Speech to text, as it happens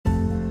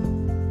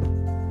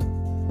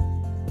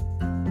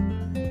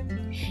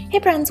Hey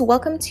friends,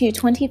 welcome to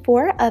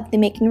 24 of the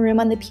Making Room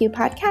on the Pew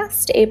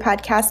podcast, a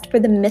podcast for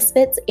the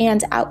misfits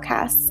and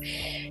outcasts.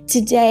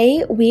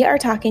 Today, we are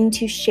talking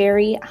to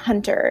Sheri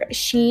Hunter.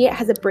 She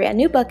has a brand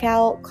new book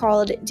out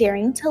called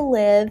Daring to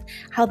Live: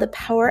 How the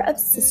Power of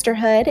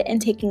Sisterhood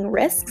and Taking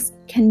Risks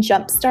Can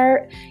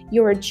Jumpstart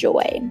Your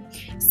Joy.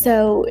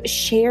 So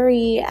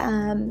Sheri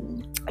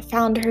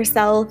found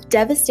herself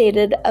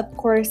devastated, of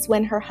course,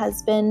 when her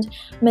husband,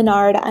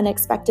 Menard,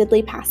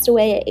 unexpectedly passed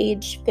away at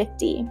age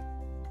 50.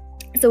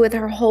 So with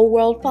her whole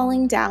world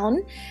falling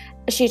down,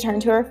 she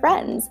turned to her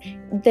friends.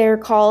 They're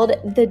called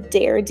the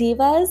Dare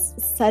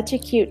Divas. Such a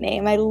cute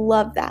name. I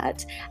love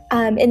that.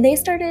 And they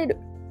started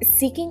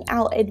seeking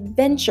out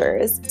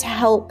adventures to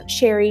help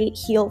Sheri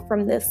heal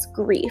from this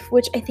grief,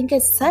 which I think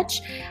is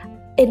such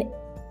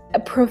a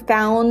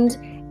profound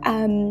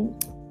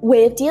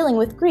way of dealing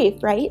with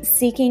grief, right?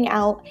 Seeking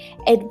out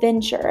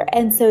adventure.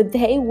 And so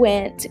they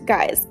went,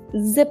 guys,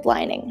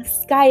 ziplining,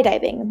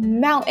 skydiving,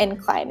 mountain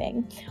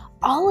climbing,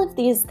 all of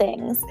these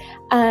things.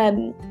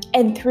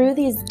 And through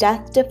these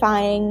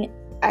death-defying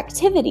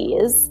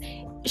activities,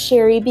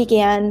 Sheri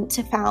began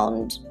to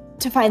find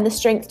the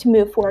strength to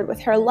move forward with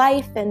her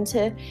life and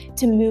to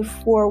move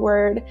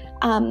forward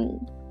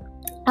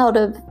out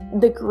of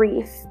the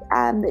grief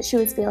that she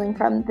was feeling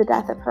from the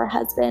death of her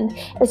husband.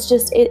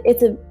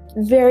 It's a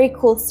very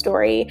cool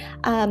story.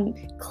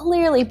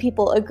 Clearly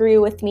people agree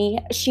with me.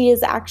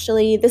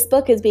 This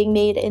book is being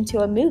made into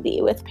a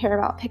movie with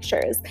Paramount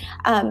Pictures.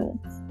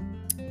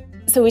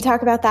 So we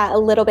talk about that a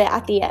little bit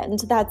at the end.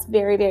 That's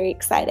very, very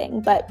exciting.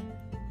 But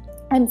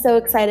I'm so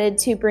excited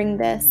to bring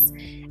this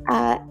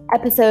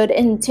episode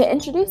and to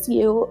introduce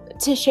you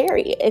to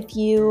Sheri if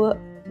you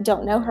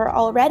don't know her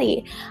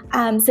already.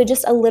 So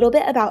just a little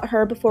bit about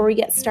her before we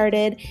get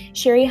started.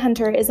 Sheri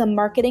Hunter is a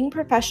marketing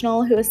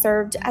professional who has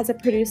served as a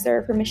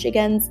producer for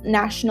Michigan's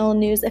national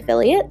news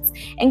affiliates,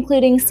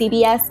 including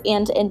CBS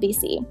and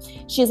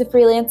NBC. She is a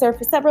freelancer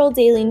for several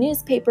daily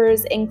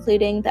newspapers,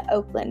 including the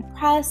Oakland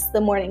Press, the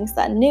Morning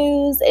Sun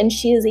News, and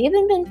she has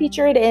even been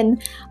featured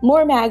in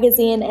More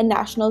Magazine and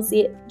National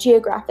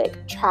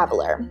Geographic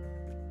Traveler.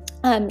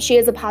 She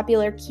is a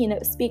popular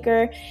keynote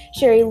speaker.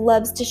 Sheri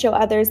loves to show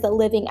others that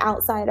living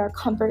outside our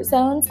comfort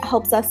zones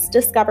helps us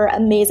discover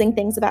amazing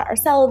things about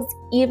ourselves,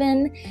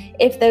 even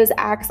if those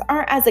acts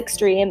aren't as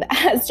extreme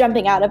as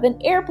jumping out of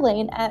an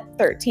airplane at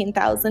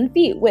 13,000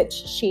 feet, which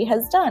she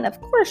has done.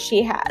 Of course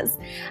she has.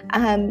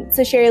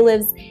 So Sheri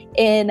lives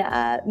in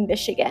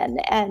Michigan,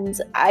 and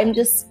I'm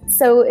just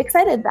so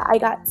excited that I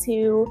got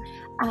to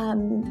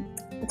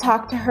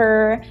talk to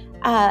her,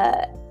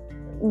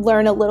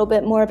 learn a little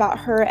bit more about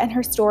her and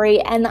her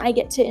story, and I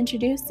get to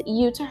introduce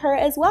you to her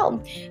as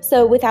well.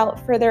 So without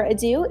further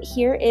ado,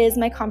 here is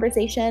my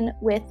conversation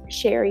with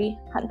Sheri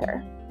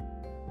Hunter.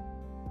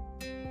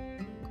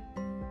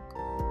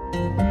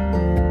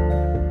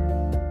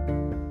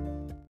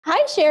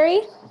 Hi,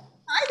 Sheri.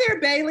 Hi there,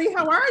 Bailey.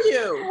 How are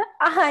you?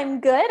 I'm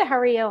good. How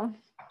are you?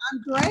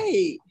 I'm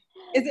great.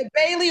 Is it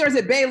Bailey or is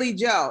it Bailey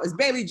Joe? It's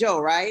Bailey Joe,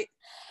 right?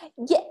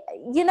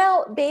 Yeah,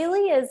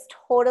 Bailey is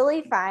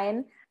totally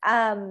fine.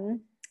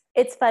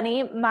 It's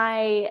funny,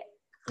 my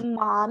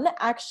mom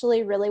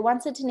actually really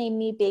wanted to name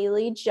me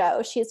Bailey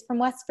Joe. She's from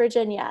West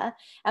Virginia.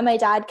 And my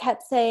dad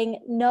kept saying,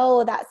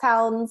 no, that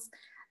sounds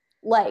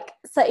like,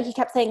 so he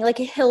kept saying like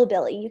a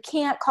hillbilly. You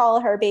can't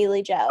call her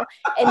Bailey Joe.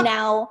 And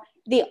now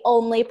the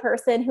only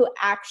person who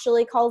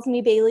actually calls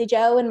me Bailey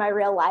Joe in my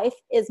real life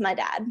is my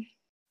dad.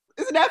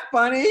 Isn't that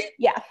funny?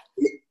 Yeah.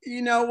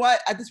 You know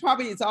what?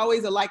 It's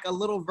always a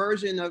little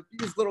version of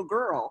his little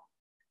girl,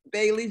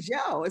 Bailey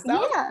Joe.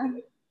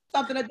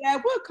 Something a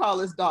dad would call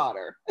his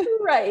daughter.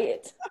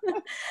 Right.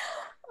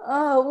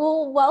 Oh,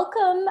 well,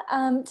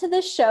 welcome to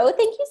the show.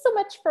 Thank you so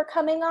much for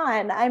coming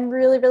on. I'm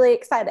really, really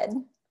excited.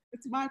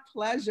 It's my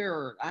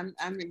pleasure. I'm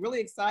really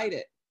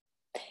excited.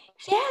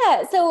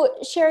 Yeah. So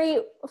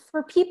Sheri,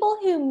 for people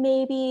who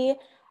maybe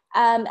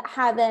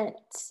haven't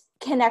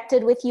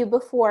connected with you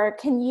before,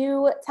 can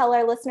you tell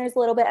our listeners a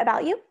little bit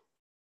about you?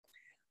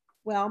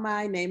 Well,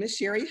 my name is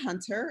Sheri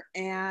Hunter,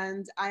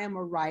 and I am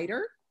a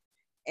writer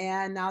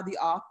and now the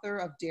author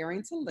of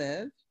Daring to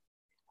Live.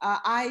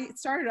 I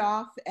started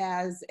off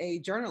as a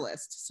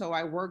journalist. So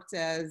I worked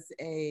as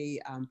a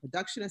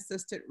production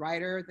assistant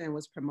writer, then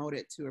was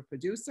promoted to a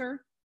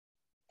producer.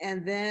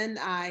 And then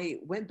I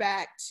went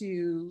back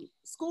to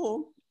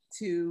school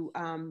to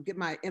get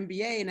my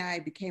MBA, and I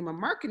became a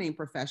marketing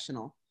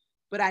professional.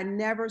 But I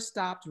never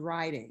stopped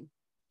writing.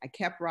 I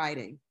kept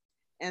writing.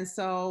 And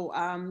so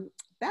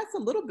that's a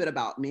little bit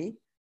about me.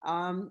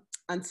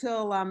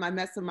 Until I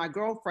met some of my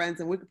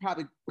girlfriends, and we could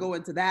probably go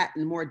into that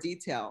in more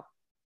detail.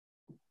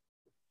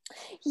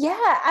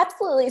 Yeah,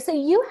 absolutely. So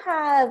you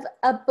have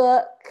a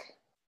book,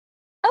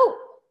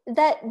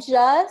 that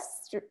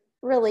just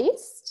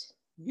released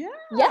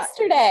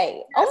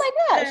yesterday. Oh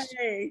my gosh.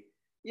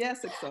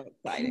 Yes, it's so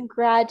exciting.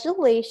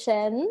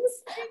 Congratulations.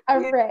 All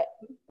right.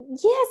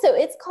 Yeah, so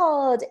it's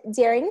called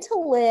Daring to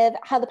Live: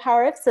 How the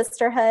Power of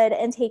Sisterhood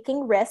and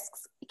Taking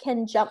Risks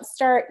Can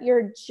Jumpstart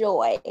Your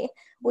Joy.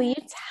 Will you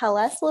tell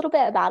us a little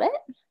bit about it?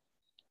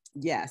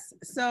 Yes.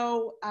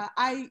 So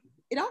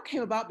it all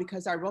came about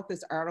because I wrote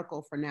this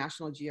article for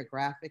National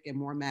Geographic and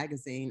More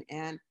magazine,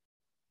 and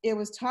it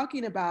was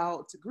talking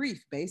about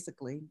grief.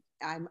 Basically,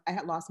 I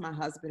had lost my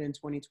husband in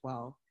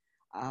 2012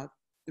 uh,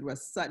 through a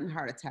sudden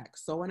heart attack,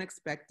 so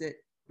unexpected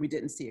we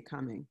didn't see it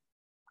coming.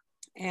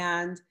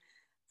 And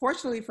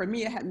fortunately for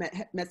me, I had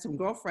met some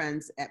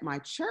girlfriends at my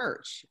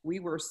church. We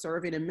were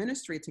serving in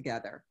ministry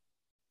together.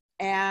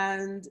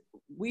 And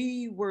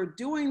we were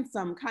doing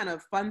some kind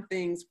of fun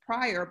things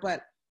prior,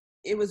 but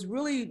it was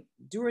really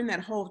during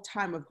that whole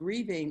time of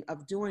grieving,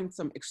 of doing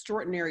some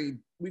extraordinary,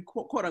 we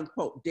quote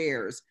unquote,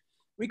 dares.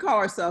 We call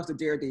ourselves the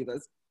Dare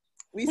Divas.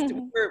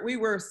 We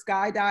were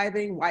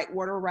skydiving,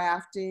 whitewater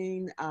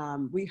rafting.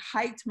 We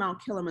hiked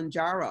Mount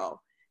Kilimanjaro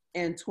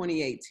in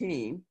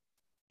 2018.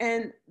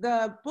 And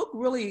the book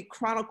really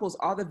chronicles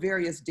all the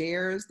various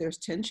dares. There's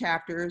 10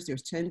 chapters,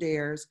 there's 10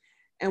 dares.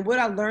 And what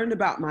I learned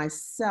about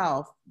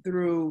myself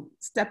through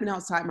stepping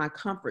outside my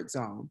comfort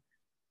zone,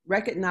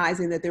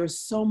 recognizing that there was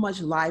so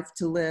much life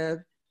to live.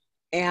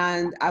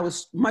 And I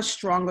was much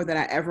stronger than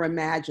I ever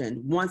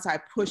imagined once I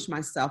pushed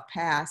myself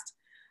past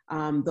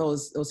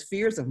those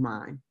fears of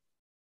mine.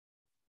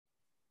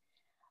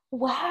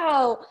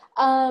 Wow.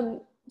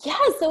 Yeah,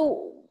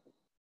 so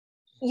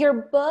your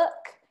book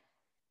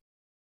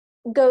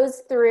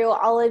goes through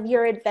all of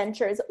your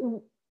adventures,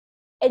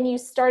 and you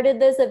started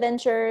those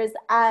adventures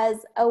as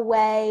a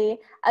way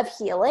of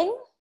healing.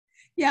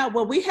 Yeah,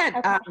 well, we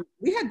had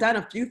done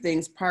a few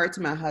things prior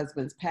to my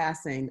husband's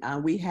passing.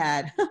 We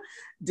had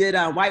did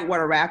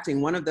whitewater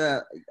rafting. One of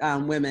the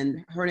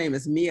women, her name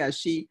is Mia,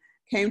 she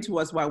came to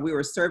us while we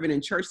were serving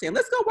in church saying,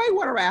 let's go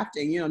whitewater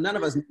rafting. You know, none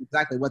of us knew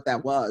exactly what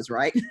that was,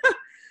 right?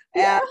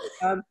 Yeah.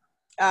 And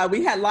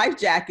we had life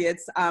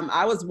jackets.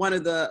 I was one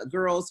of the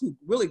girls who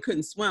really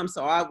couldn't swim,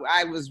 so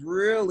I was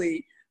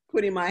really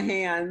putting my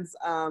hands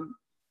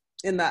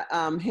in the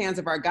hands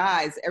of our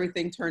guides.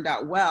 Everything turned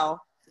out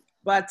well.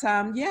 But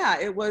yeah,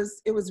 it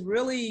was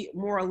really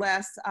more or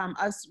less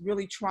us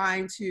really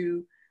trying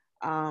to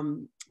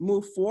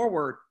move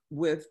forward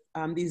with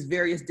these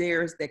various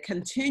dares that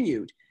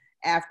continued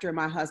after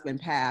my husband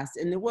passed.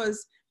 And it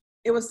was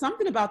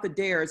something about the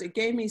dares. It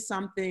gave me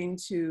something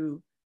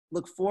to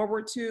look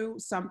forward to,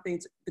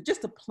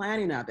 just the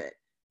planning of it.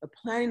 The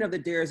planning of the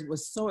dares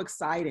was so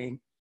exciting.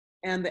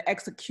 And the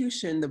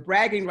execution, the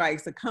bragging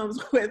rights that comes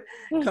with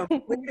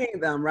completing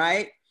them,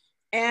 right?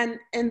 And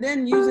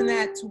then using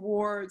that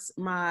towards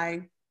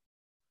my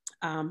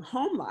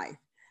home life,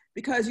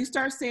 because you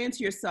start saying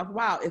to yourself,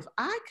 wow, if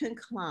I can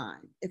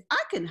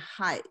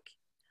hike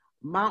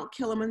Mount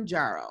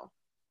Kilimanjaro,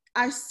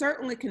 I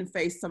certainly can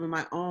face some of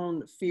my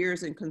own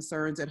fears and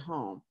concerns at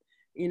home.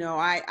 You know,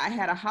 I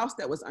had a house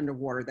that was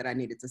underwater that I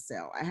needed to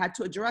sell. I had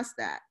to address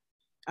that.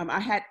 I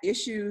had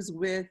issues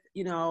with,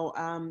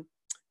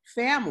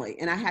 family,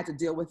 and I had to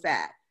deal with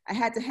that. I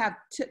had to have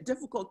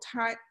difficult,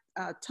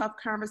 tough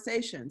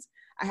conversations.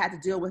 I had to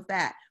deal with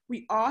that.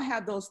 We all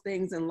have those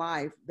things in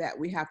life that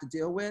we have to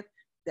deal with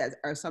that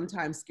are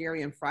sometimes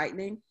scary and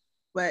frightening.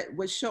 But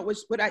what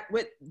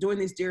doing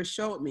these dares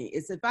showed me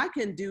is if I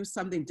can do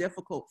something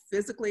difficult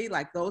physically,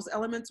 like those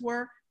elements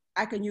were,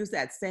 I can use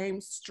that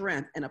same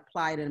strength and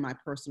apply it in my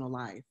personal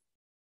life.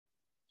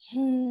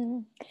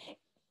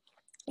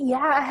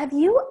 Yeah. Have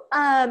you,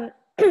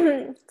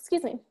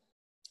 excuse me,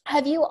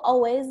 have you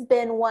always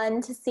been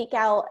one to seek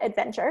out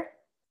adventure?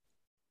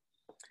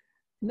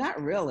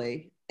 Not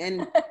really.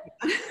 And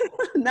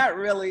not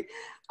really.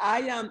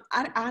 I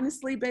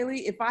honestly,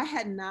 Bailey, if I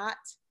had not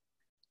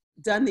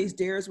done these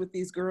dares with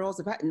these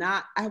girls,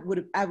 I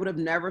would have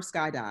never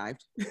skydived.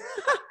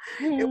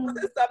 It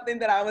wasn't something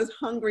that I was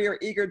hungry or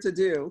eager to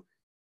do.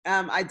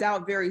 I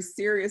doubt very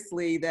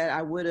seriously that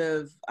I would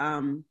have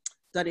done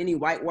any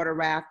whitewater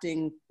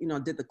rafting,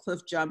 did the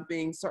cliff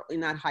jumping, certainly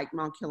not hike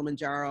Mount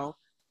Kilimanjaro.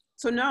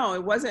 So no,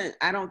 it wasn't.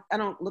 I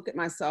don't look at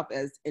myself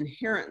as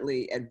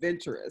inherently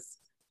adventurous.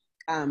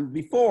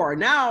 Before,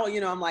 now,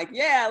 I'm like,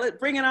 yeah, let's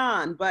bring it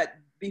on. But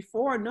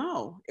before,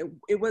 no,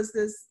 it was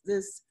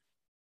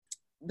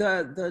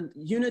the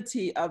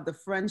unity of the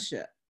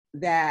friendship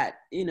that,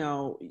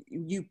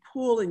 you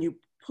pull and you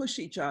push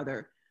each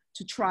other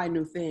to try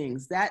new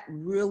things. That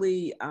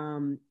really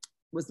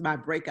was my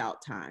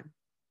breakout time.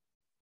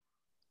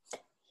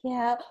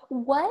 Yeah.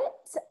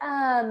 What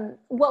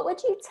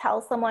would you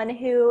tell someone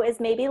who is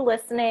maybe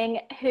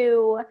listening,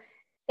 who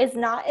is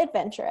not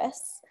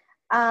adventurous,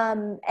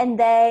 and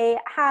they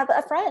have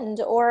a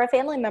friend or a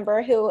family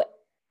member who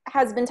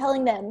has been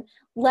telling them,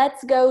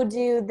 let's go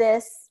do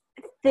this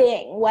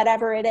thing,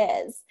 whatever it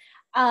is?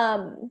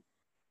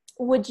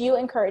 Would you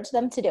encourage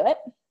them to do it,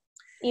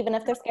 even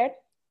if they're scared?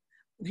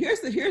 Here's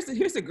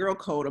the girl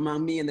code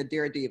among me and the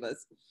Dare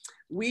Divas.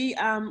 We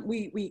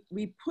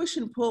push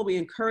and pull, we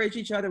encourage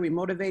each other, we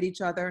motivate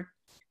each other,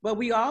 but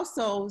we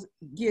also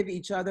give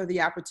each other the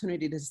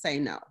opportunity to say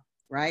no,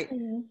 right?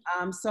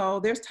 Mm-hmm. So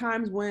there's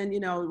times when,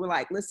 we're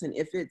like, listen,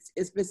 if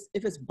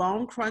it's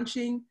bone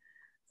crunching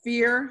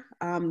fear,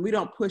 we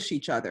don't push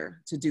each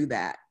other to do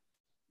that.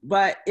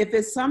 But if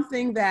it's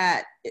something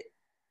that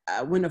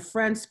when a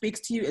friend speaks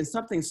to you and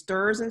something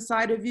stirs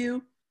inside of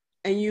you,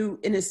 and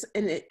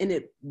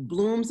it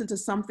blooms into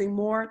something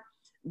more,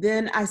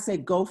 then I say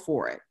go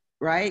for it,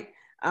 right?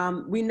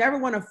 We never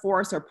want to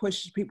force or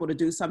push people to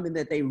do something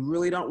that they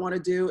really don't want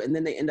to do, and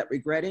then they end up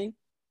regretting.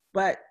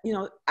 But,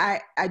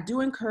 I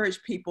do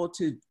encourage people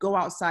to go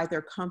outside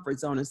their comfort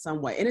zone in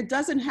some way. And it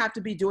doesn't have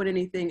to be doing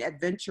anything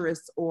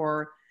adventurous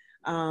or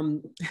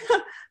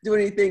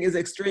doing anything as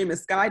extreme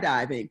as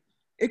skydiving.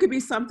 It could be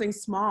something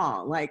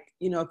small, like,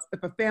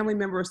 if a family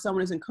member or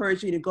someone is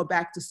encouraging you to go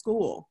back to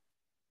school,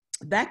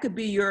 that could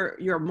be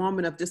your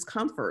moment of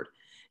discomfort.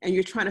 And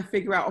you're trying to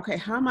figure out, okay,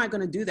 how am I going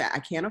to do that? I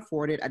can't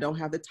afford it. I don't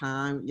have the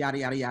time, yada,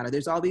 yada, yada.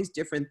 There's all these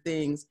different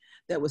things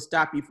that would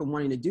stop you from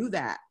wanting to do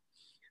that.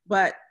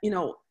 But,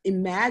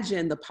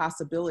 imagine the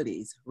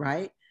possibilities,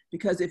 right?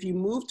 Because if you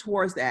move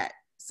towards that,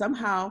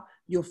 somehow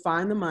you'll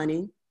find the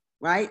money,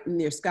 right? And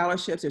there's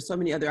scholarships, there's so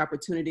many other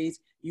opportunities.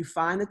 You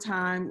find the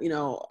time,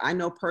 I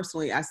know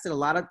personally, I sit a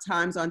lot of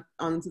times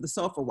onto the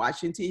sofa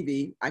watching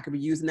TV. I could be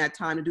using that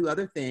time to do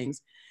other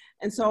things.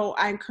 And so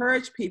I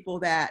encourage people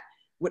that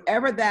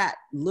whatever that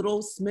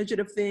little smidget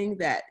of thing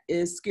that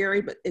is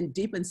scary, but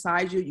deep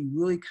inside you, you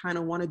really kind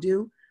of want to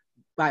do,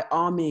 by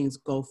all means,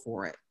 go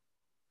for it.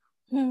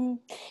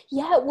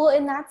 Yeah, well,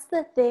 and that's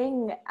the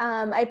thing.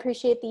 I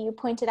appreciate that you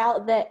pointed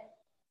out that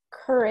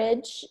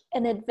courage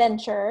and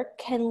adventure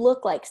can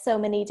look like so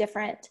many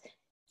different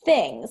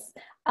things.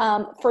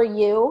 For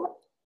you,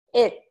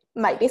 it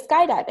might be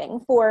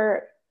skydiving.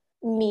 For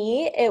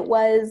me, it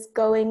was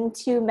going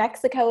to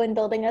Mexico and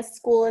building a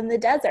school in the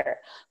desert.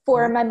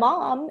 For my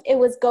mom, it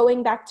was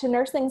going back to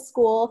nursing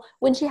school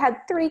when she had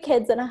 3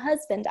 kids and a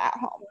husband at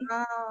home.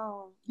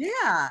 Wow.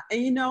 Yeah.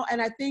 And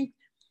I think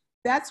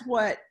that's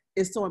what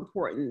is so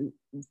important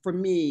for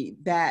me,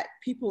 that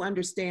people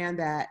understand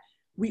that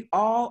we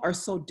all are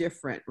so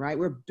different, right?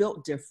 We're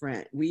built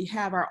different. We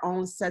have our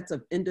own sets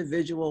of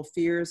individual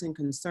fears and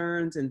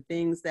concerns and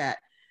things that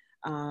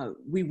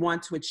we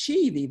want to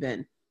achieve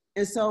even.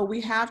 And so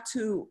we have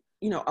to,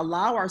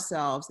 allow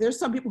ourselves. There's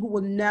some people who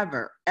will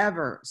never,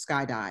 ever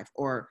skydive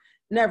or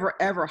never,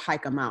 ever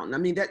hike a mountain. I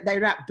mean, they're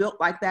not built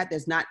like that.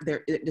 There's not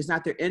their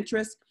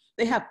interest.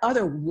 They have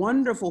other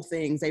wonderful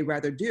things they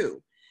rather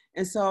do.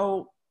 And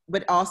so,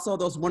 but also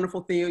those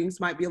wonderful things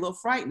might be a little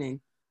frightening.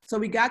 So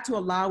we got to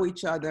allow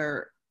each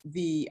other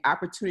the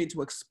opportunity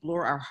to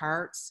explore our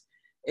hearts,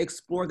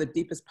 explore the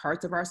deepest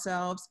parts of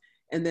ourselves,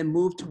 and then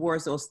move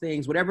towards those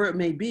things, whatever it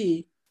may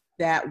be,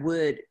 that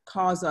would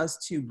cause us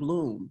to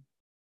bloom.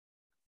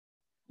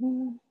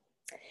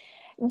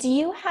 Do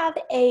you have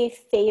a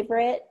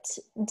favorite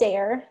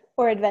dare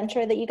or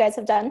adventure that you guys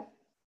have done?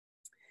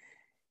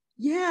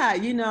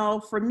 Yeah,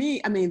 for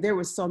me, I mean, there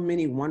were so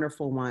many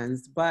wonderful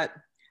ones, but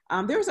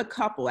there was a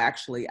couple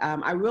actually.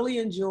 I really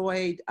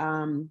enjoyed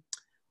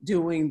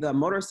doing the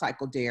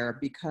motorcycle dare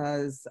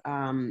because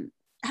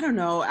I don't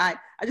know, I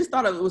just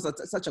thought it was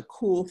such a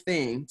cool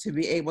thing to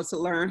be able to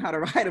learn how to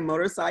ride a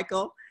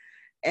motorcycle.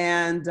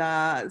 And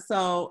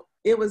so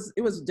it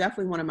was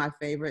definitely one of my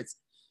favorites.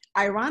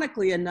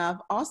 Ironically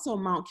enough, also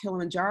Mount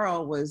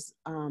Kilimanjaro was,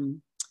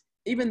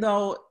 even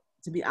though,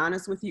 to be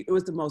honest with you, it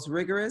was the most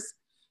rigorous,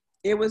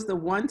 it was the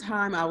one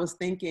time I was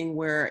thinking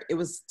where it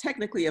was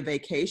technically a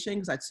vacation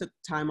because I took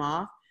time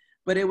off,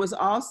 but it was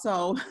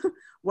also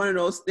one of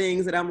those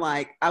things that I'm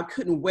like, I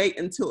couldn't wait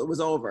until it was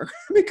over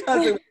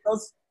because it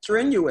was so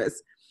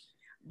strenuous.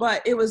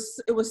 But it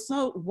was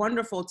so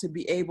wonderful to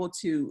be able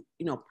to,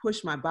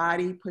 push my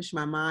body, push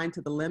my mind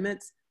to the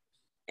limits,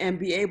 and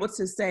be able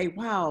to say,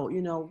 wow,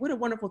 what a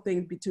wonderful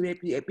thing to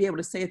be able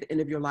to say at the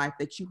end of your life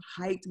that you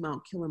hiked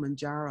Mount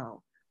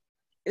Kilimanjaro.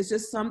 It's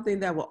just something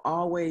that will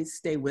always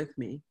stay with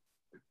me.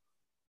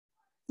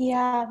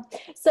 Yeah.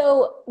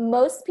 So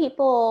most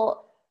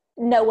people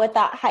know what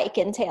that hike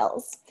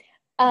entails.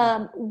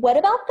 What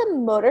about the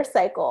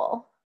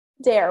motorcycle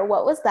dare?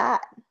 What was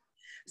that?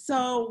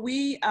 So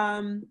we,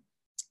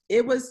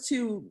 it was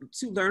to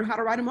learn how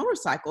to ride a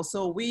motorcycle.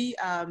 So we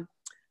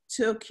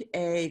took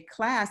a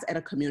class at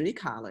a community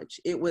college.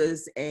 It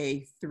was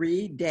a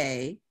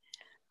 3-day,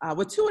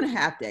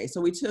 2.5 days.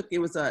 So it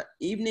was a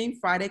evening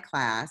Friday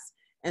class,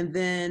 and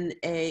then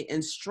a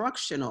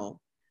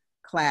instructional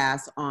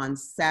class on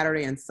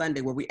Saturday and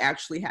Sunday where we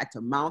actually had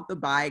to mount the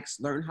bikes,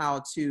 learn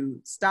how to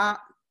start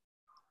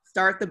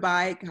the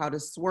bike, how to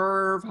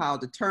swerve, how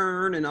to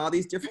turn, and all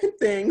these different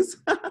things.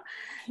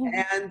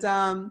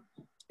 And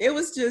it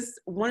was just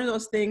one of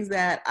those things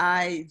that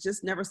I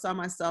just never saw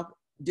myself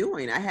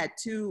doing. I had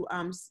 2,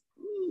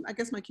 I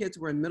guess my kids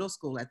were in middle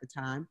school at the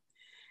time.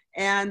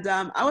 And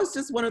I was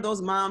just one of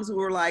those moms who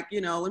were like,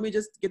 let me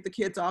just get the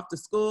kids off to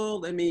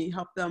school. Let me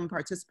help them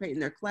participate in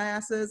their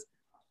classes.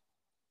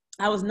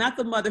 I was not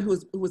the mother who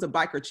was a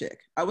biker chick.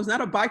 I was not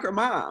a biker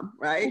mom,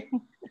 right?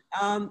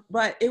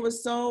 But it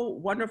was so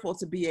wonderful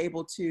to be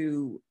able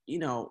to,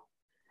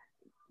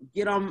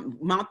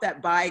 mount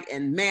that bike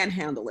and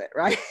manhandle it,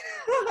 right?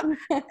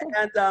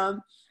 And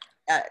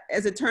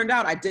as it turned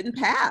out, I didn't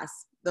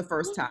pass the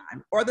first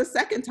time or the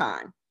second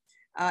time.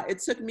 It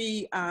took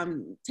me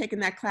taking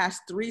that class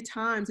 3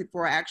 times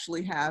before I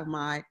actually have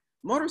my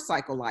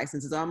motorcycle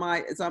license. It's on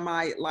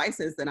my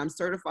license that I'm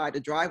certified to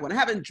drive one. I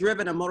haven't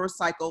driven a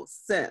motorcycle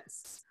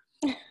since.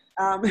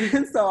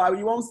 And so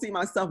you won't see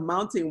myself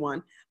mounting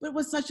one, but it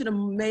was such an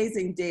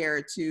amazing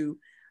dare to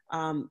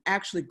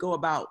actually go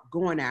about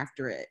going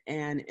after it.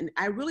 And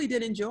I really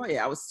did enjoy it.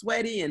 I was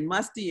sweaty and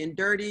musty and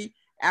dirty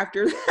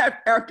after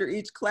after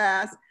each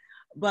class,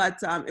 but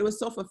it was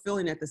so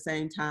fulfilling at the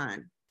same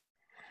time.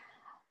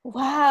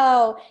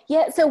 Wow.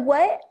 Yeah. So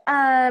what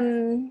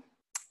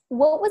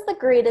was the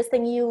greatest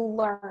thing you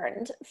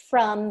learned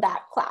from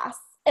that class?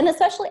 And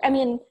especially, I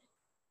mean,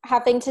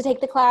 having to take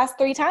the class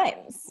 3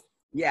 times.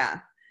 Yeah.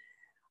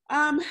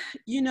 The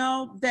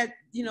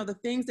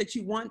things that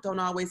you want don't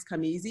always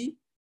come easy,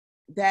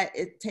 that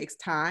it takes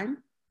time,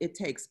 it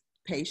takes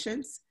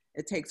patience,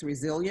 it takes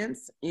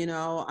resilience.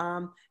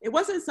 It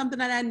wasn't something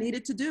that I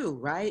needed to do,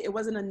 right? It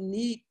wasn't a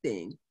need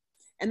thing.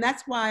 And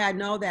that's why I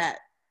know that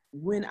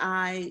when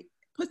I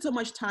put so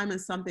much time in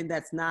something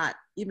that's not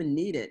even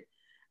needed,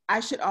 I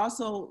should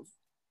also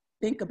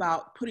think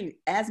about putting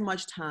as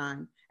much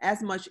time,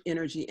 as much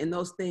energy in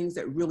those things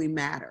that really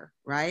matter,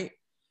 right?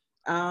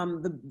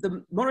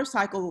 The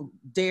motorcycle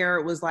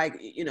dare was like,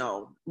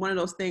 one of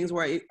those things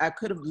where I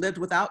could have lived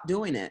without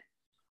doing it.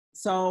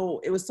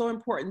 So it was so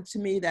important to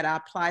me that I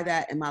apply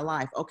that in my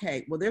life.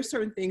 Okay, well, there's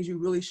certain things you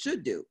really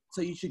should do.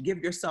 So you should give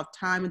yourself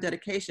time and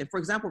dedication. For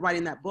example,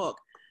 writing that book,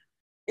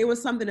 it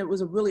was something that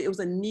was it was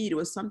a need. It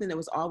was something that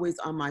was always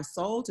on my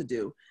soul to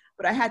do,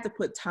 but I had to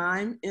put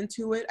time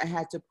into it. I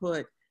had to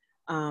put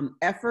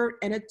effort,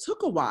 and it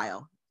took a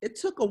while.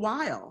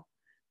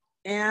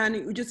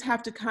 And we just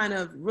have to kind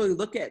of really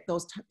look at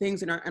those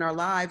things in our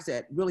lives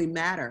that really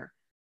matter,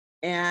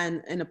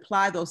 and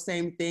apply those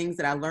same things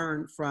that I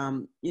learned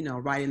from,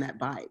 riding that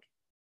bike.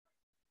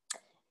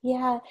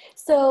 Yeah.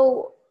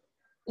 So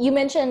you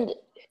mentioned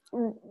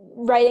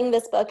writing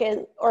this book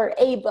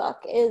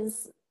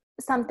is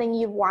something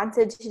you've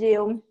wanted to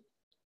do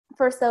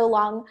for so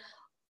long.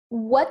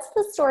 What's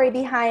the story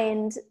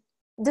behind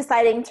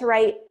deciding to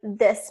write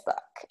this book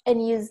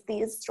and use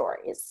these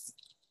stories?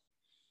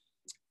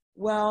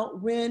 Well,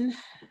 when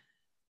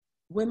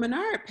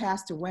Menard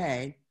passed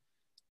away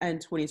in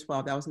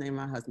 2012, that was the name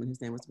of my husband.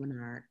 His name was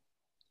Menard.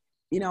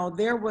 I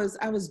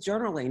was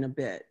journaling a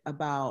bit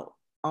about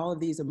all of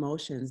these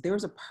emotions. There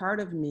was a part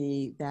of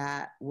me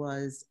that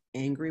was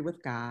angry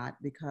with God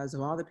because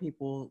of all the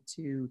people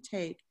to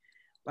take.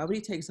 Why would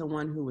he take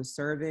someone who was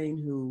serving,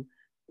 who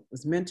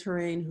was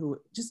mentoring, who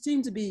just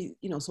seemed to be,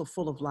 so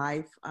full of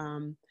life?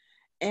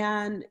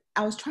 And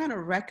I was trying to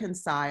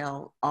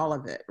reconcile all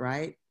of it,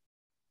 right?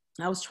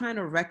 I was trying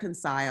to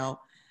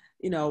reconcile,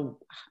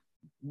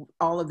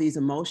 all of these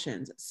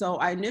emotions. So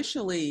I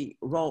initially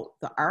wrote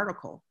the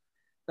article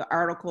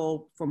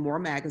for More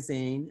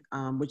Magazine,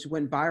 which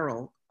went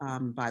viral,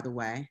 by the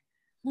way.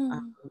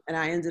 And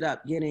I ended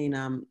up getting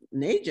an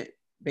agent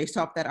based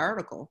off that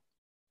article.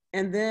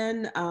 And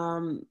then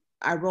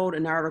I wrote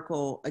an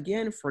article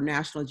again for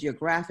National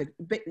Geographic,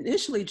 but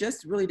initially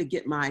just really to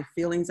get my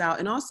feelings out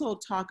and also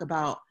talk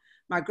about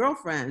my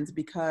girlfriends,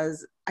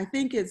 because I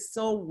think it's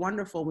so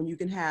wonderful when you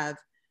can have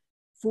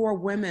 4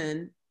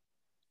 women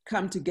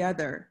come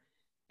together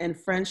in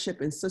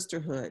friendship and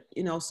sisterhood.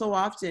 So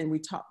often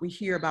we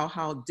hear about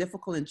how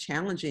difficult and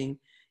challenging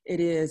it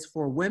is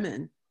for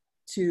women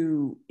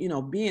to,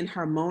 be in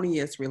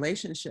harmonious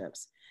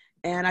relationships.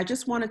 And I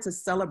just wanted to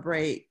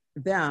celebrate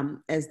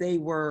them as they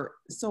were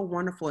so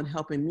wonderful in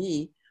helping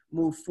me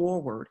move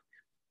forward.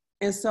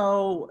 And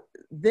so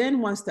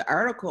then once the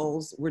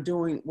articles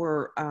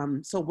were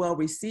so well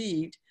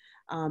received,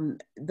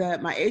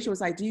 that my agent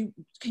was like, can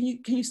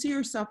you see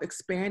yourself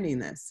expanding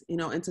this,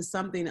 into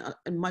something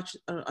much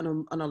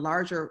on a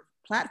larger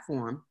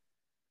platform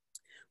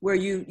where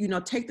you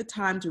take the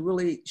time to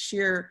really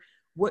share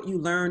what you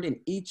learned in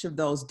each of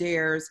those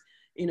dares,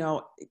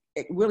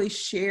 really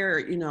share,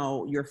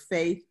 your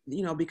faith,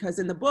 because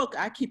in the book,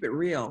 I keep it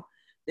real.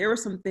 There were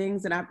some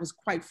things that I was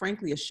quite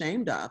frankly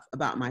ashamed of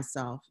about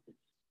myself.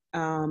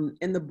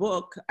 In the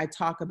book, I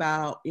talk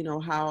about,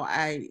 how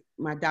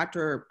my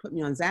doctor put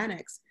me on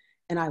Xanax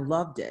and I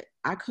loved it.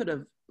 I could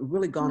have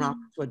really gone off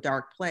to a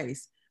dark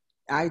place.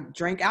 I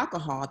drank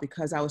alcohol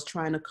because I was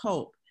trying to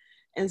cope.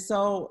 And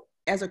so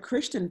as a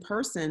Christian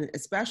person,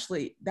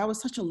 especially, that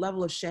was such a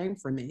level of shame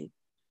for me.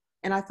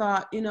 And I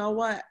thought, you know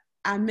what?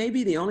 I may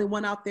be the only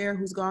one out there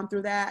who's gone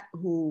through that,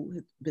 who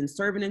has been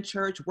serving in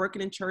church,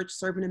 working in church,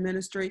 serving in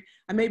ministry.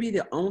 I may be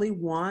the only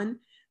one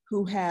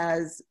who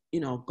has,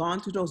 gone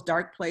through those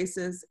dark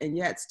places and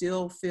yet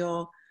still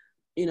feel,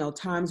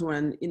 times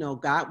when,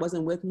 God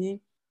wasn't with me,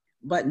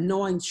 but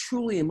knowing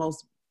truly and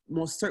most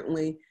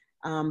certainly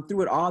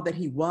through it all that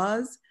he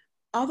was,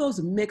 all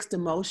those mixed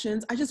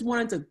emotions, I just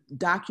wanted to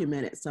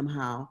document it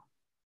somehow,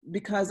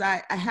 because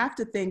I have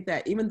to think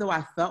that even though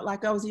I felt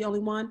like I was the only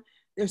one,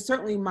 there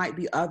certainly might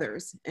be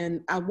others.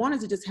 And I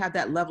wanted to just have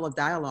that level of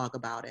dialogue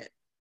about it.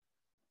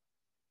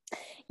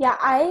 Yeah,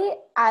 I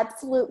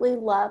absolutely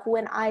love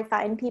when I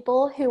find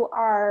people who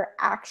are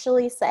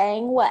actually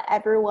saying what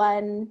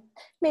everyone,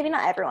 maybe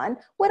not everyone,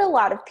 what a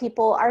lot of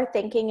people are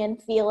thinking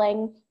and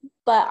feeling,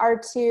 but are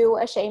too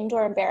ashamed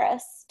or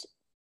embarrassed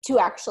to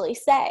actually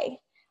say.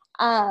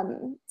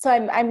 So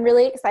I'm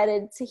really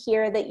excited to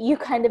hear that you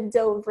kind of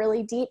dove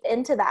really deep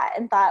into that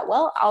and thought,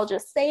 well, I'll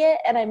just say it,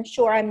 and I'm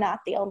sure I'm not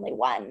the only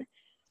one.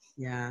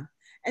 Yeah.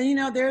 And you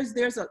know, there's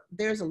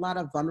a lot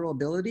of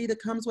vulnerability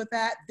that comes with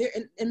that.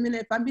 And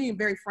if I'm being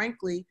very frank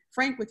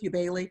with you,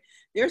 Bailey,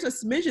 there's a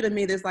smidgen of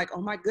me that's like,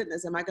 oh my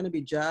goodness, am I going to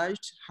be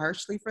judged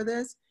harshly for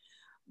this?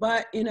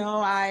 But you know,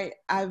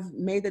 I've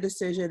made the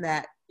decision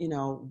that, you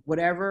know,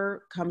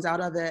 whatever comes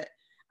out of it,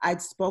 I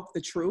spoke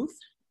the truth.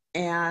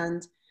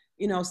 And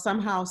you know,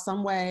 somehow,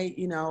 some way,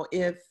 you know,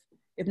 if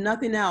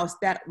nothing else,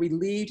 that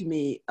relieved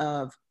me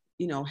of,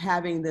 you know,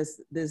 having this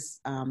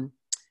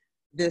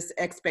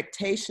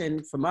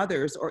expectation from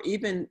others, or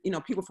even, you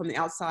know, people from the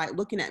outside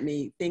looking at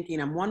me thinking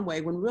I'm one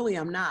way when really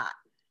I'm not.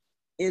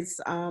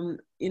 It's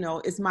you know,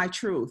 it's my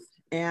truth.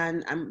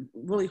 And I'm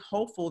really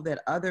hopeful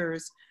that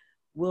others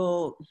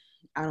will,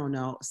 I don't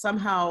know,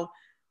 somehow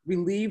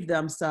relieve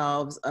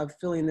themselves of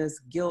feeling this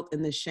guilt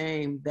and the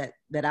shame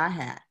that I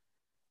had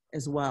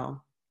as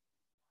well.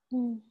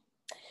 Hmm.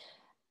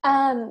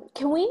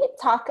 Can we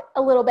talk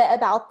a little bit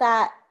about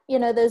that, you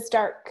know, those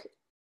dark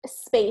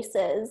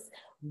spaces?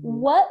 Mhm.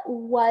 What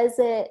was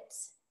it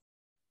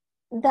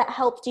that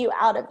helped you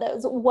out of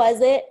those? Was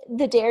it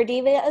the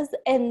daredevils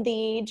and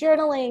the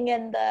journaling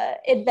and the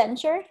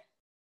adventure?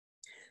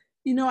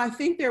 You know, I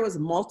think there was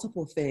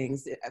multiple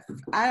things.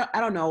 I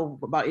don't know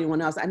about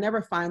anyone else. I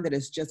never find that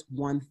it's just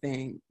one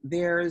thing.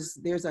 There's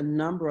a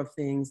number of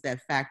things that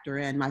factor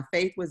in. My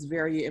faith was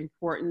very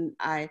important.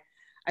 I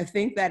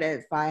think that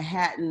if I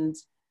hadn't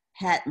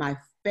had my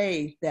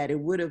faith, that it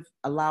would have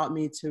allowed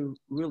me to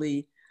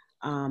really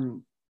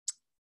um,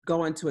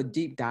 go into a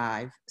deep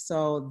dive.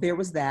 So there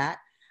was that.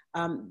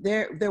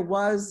 There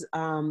was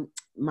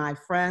my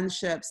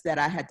friendships that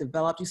I had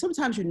developed.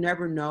 Sometimes you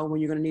never know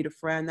when you're going to need a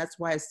friend. That's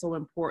why it's so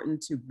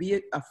important to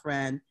be a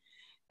friend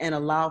and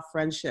allow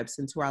friendships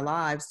into our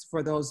lives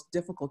for those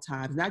difficult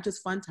times, not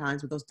just fun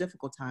times, but those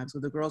difficult times. So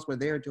the girls were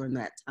there during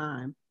that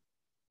time.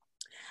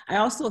 I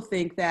also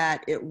think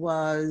that it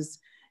was,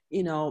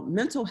 you know,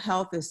 mental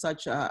health is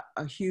such a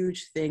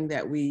huge thing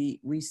that we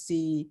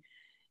see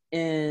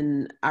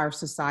in our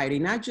society,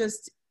 not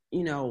just,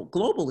 you know,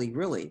 globally,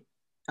 really,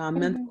 Mm-hmm.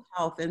 mental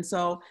health. And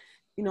so,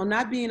 you know,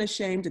 not being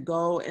ashamed to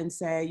go and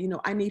say, you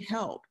know, I need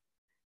help.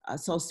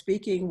 So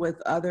speaking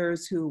with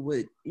others who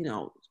would, you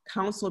know,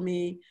 counsel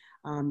me,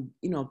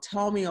 you know,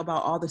 tell me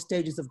about all the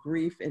stages of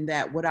grief, and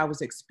that what I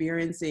was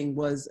experiencing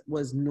was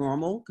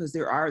normal, because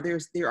there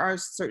are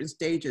certain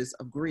stages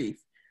of grief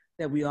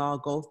that we all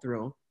go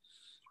through.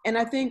 And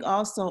I think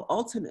also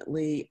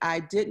ultimately,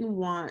 I didn't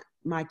want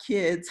my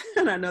kids,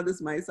 and I know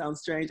this might sound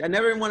strange, I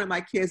never wanted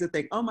my kids to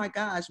think, oh my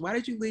gosh, why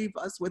did you leave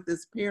us with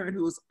this parent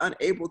who was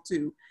unable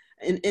to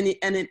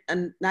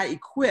and not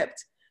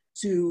equipped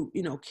to,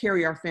 you know,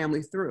 carry our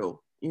family through,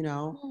 you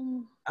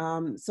know?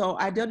 Mm. So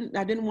I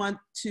didn't want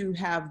to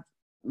have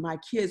my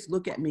kids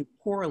look at me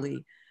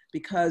poorly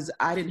because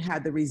I didn't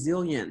have the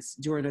resilience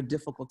during a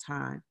difficult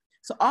time.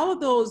 So all of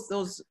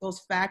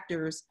those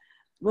factors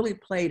really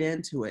played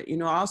into it. You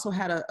know, I also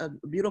had a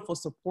beautiful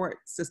support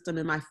system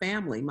in my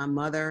family, my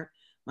mother,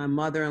 my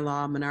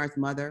mother-in-law, Menard's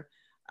mother.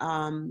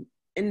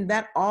 And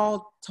that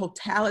all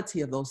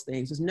totality of those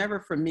things was never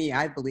for me,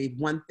 I believe,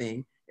 one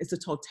thing. It's the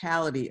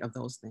totality of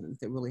those things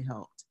that really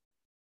helped.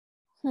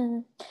 Hmm.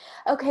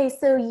 Okay,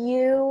 so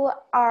you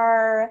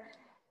are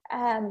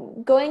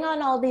going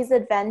on all these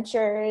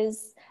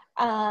adventures,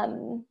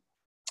 um,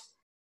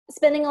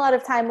 spending a lot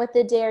of time with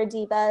the Dare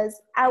Divas.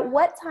 At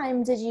what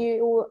time did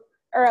you,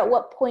 or at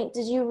what point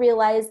did you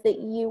realize that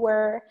you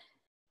were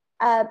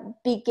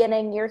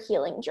beginning your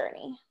healing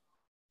journey?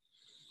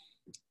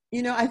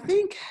 You know, I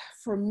think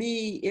for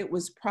me, it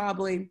was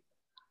probably,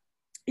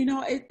 you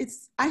know,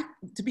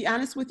 to be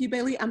honest with you,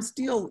 Bailey, I'm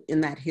still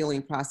in that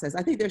healing process.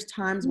 I think there's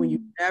times when you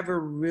Mm. never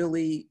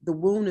really, the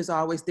wound is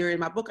always there. In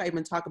my book, I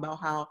even talk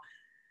about how,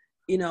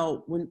 you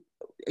know, when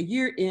a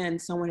year in,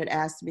 someone had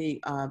asked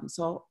me,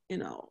 so, you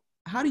know,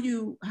 how do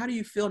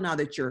you feel now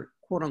that you're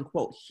quote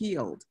unquote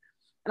healed?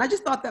 And I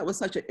just thought that was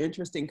such an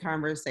interesting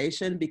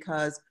conversation,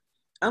 because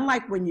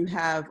unlike when you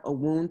have a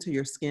wound to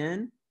your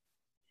skin,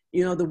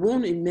 you know, the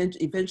wound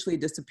eventually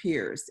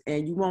disappears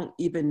and you won't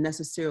even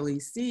necessarily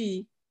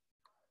see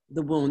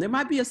the wound. There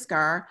might be a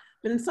scar,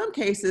 but in some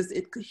cases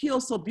it could heal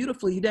so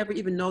beautifully you never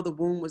even know the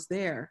wound was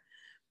there.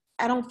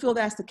 I don't feel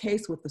that's the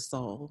case with the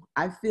soul.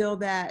 I feel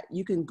that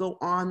you can go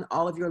on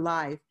all of your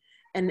life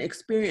and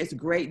experience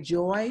great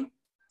joy,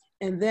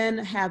 and then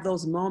have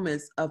those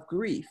moments of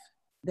grief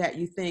that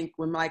you think,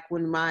 when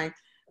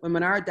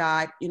Menard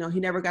died, you know,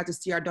 he never got to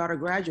see our daughter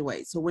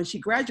graduate. So when she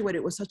graduated,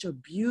 it was such a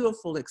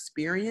beautiful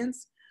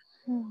experience,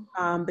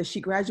 Mm. that she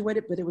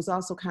graduated, but it was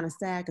also kind of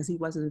sad because he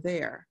wasn't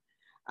there.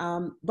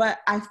 But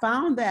I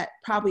found that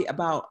probably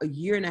about a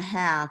year and a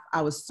half,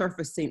 I was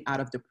surfacing out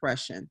of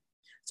depression.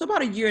 So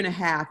about a year and a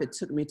half, it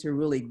took me to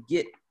really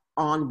get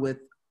on with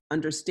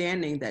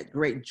understanding that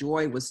great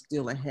joy was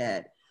still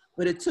ahead.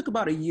 But it took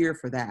about a year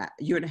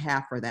and a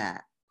half for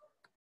that.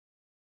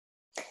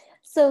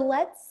 So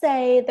let's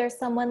say there's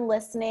someone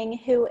listening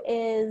who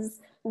is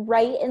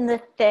right in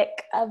the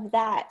thick of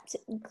that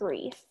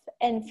grief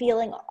and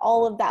feeling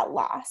all of that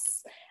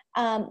loss.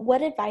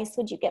 What advice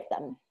would you give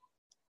them?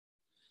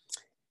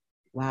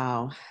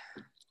 Wow.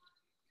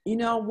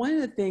 One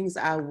of the things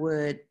I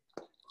would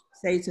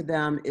say to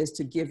them is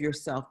to give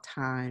yourself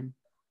time,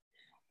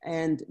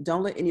 and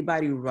don't let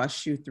anybody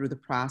rush you through the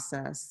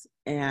process,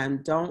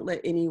 and don't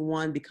let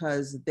anyone,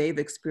 because they've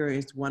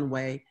experienced one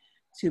way,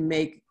 to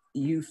make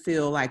you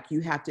feel like you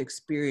have to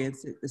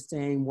experience it the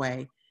same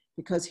way.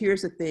 Because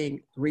here's the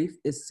thing, grief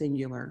is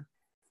singular,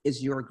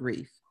 is your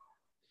grief.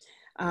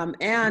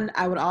 And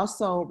I would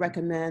also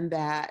recommend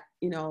that,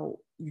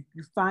 you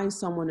find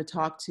someone to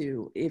talk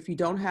to. If you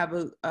don't have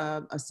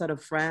a set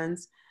of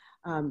friends,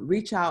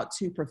 reach out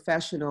to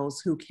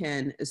professionals who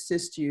can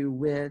assist you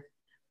with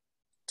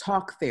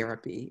talk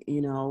therapy,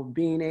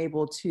 being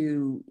able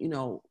to,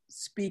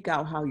 speak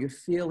out how you're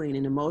feeling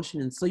and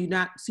emotions so you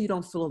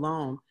don't feel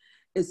alone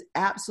is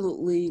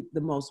absolutely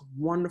the most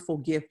wonderful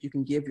gift you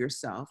can give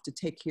yourself to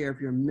take care of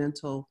your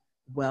mental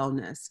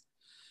wellness.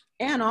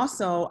 And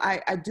also,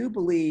 I do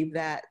believe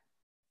that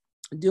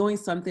doing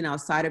something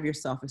outside of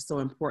yourself is so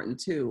important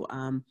too.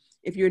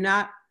 If you're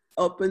not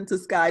open to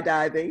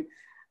skydiving,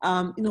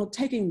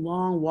 taking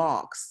long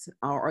walks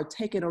or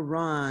taking a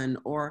run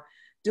or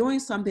doing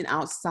something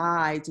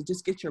outside to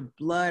just get your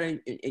blood and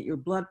your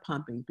blood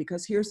pumping.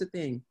 Because here's the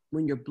thing,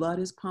 when your blood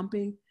is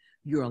pumping,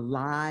 you're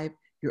alive,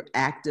 you're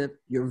active,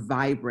 you're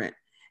vibrant.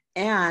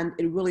 And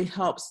it really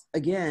helps,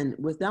 again,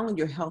 with not only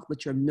your health,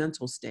 but your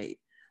mental state.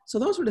 So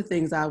those are the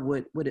things I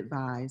would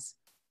advise.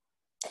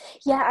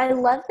 Yeah, I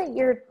love that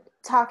you're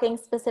talking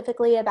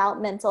specifically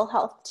about mental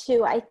health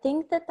too. I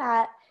think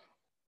that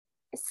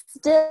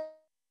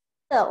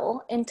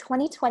still in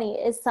 2020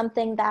 is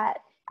something that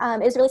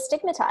is really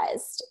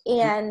stigmatized,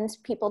 and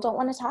people don't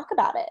want to talk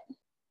about it.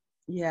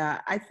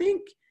 Yeah, I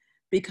think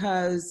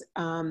because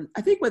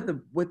I think with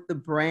the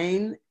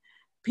brain,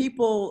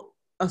 people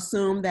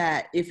assume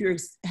that if you're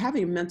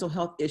having mental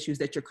health issues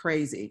that you're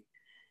crazy.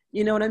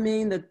 You know what I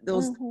mean? That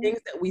those things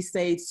that we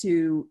say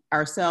to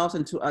ourselves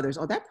and to others,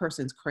 oh, that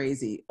person's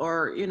crazy,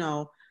 or,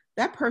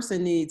 that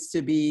person needs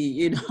to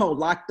be,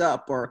 locked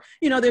up, or,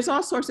 there's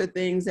all sorts of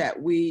things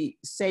that we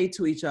say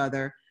to each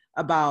other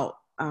about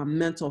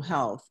mental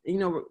health.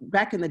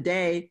 Back in the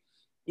day,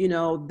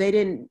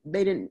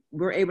 they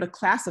were able to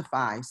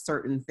classify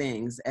certain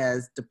things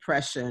as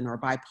depression or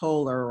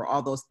bipolar or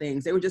all those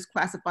things. They were just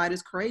classified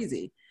as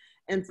crazy.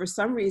 And for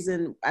some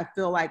reason, I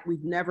feel like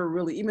we've never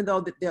really, even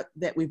though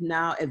that we've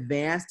now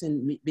advanced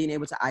in being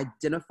able to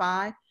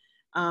identify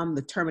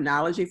the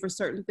terminology for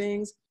certain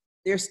things,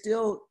 there's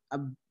still a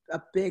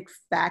big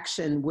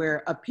faction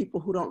of people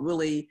who don't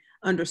really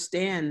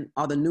understand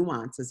all the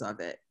nuances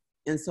of it.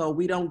 And so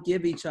we don't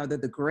give each other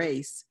the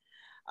grace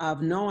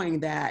of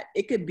knowing that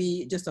it could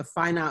be just a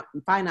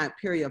finite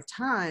period of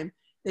time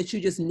that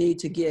you just need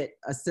to get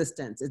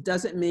assistance. It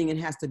doesn't mean it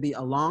has to be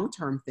a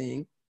long-term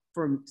thing.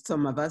 For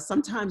some of us,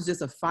 sometimes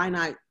just a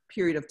finite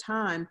period of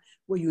time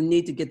where you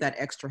need to get that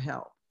extra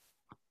help.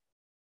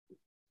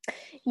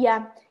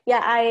 Yeah.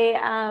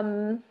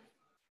 I'm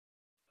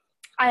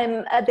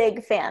a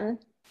big fan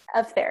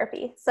of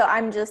therapy. So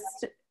I'm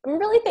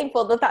really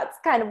thankful that that's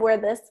kind of where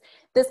this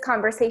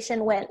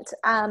conversation went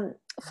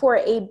for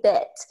a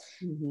bit.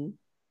 Mm-hmm.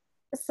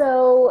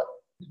 So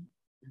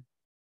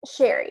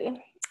Sheri,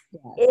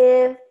 yes.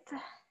 If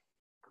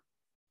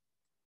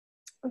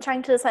I'm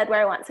trying to decide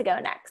where I want to go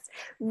next.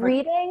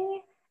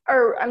 Writing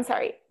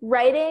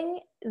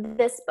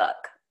this book,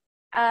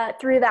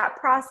 through that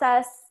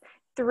process,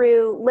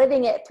 through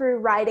living it, through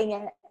writing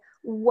it,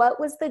 what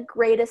was the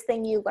greatest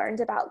thing you learned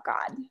about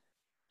God?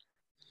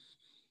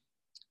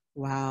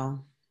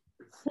 Wow.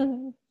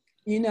 When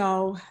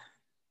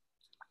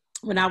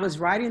I was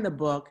writing the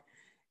book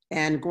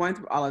and going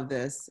through all of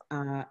this,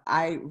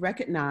 I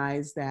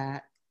recognized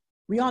that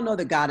we all know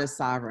that God is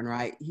sovereign,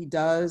 right? He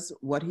does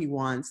what he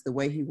wants, the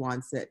way he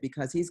wants it,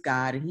 because he's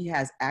God and he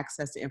has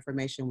access to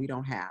information we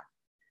don't have,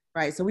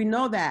 right? So we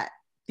know that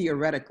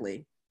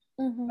theoretically.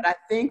 Mm-hmm. But I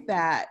think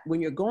that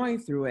when you're going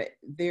through it,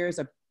 there's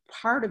a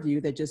part of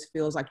you that just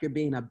feels like you're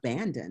being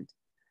abandoned.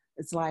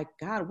 It's like,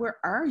 God, where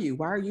are you?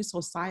 Why are you so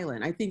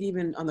silent? I think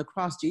even on the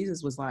cross,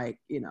 Jesus was like,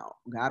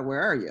 God,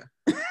 where are you?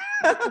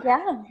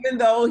 Yeah. Even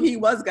though he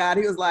was God,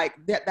 he was like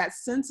that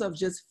sense of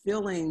just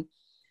feeling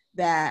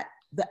that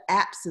the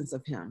absence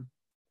of him.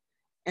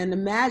 And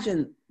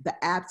imagine the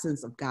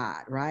absence of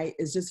God, right?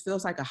 It just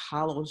feels like a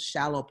hollow,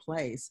 shallow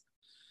place.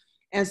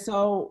 And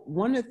so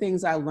one of the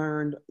things I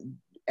learned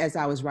as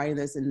I was writing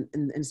this, and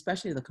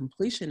especially the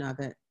completion of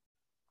it,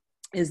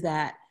 is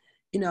that,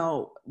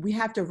 we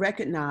have to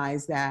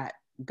recognize that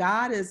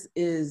God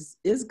is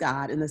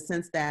God in the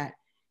sense that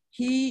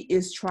he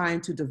is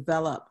trying to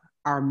develop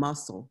our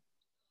muscle.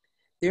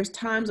 There's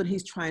times when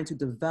he's trying to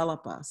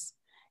develop us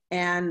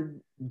and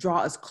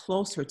draw us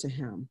closer to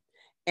him.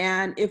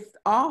 And if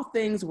all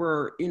things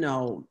were,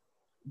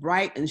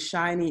 bright and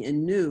shiny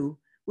and new,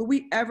 would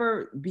we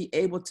ever be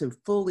able to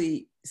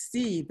fully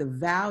see the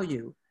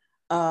value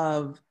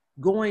of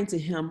going to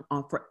him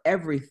for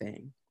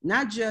everything,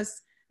 not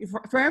just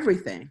for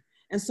everything?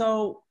 And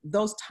so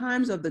those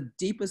times of the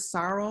deepest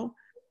sorrow,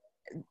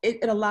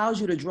 it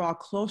allows you to draw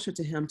closer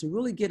to him, to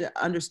really get an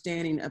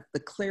understanding of the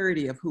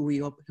clarity of who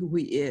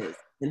he is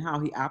and how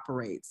he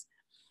operates.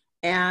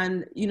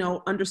 And,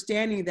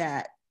 understanding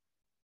that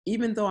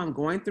even though I'm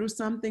going through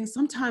something,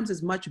 sometimes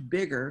it's much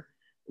bigger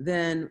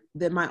than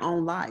my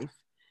own life.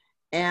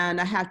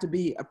 And I have to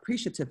be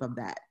appreciative of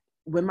that.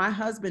 When my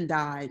husband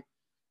died,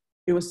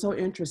 it was so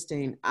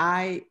interesting.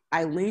 I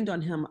leaned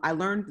on him. I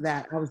learned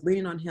that I was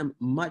leaning on him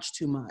much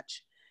too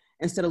much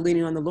instead of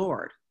leaning on the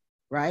Lord,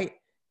 right?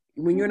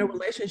 When you're in a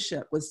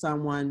relationship with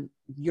someone,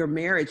 your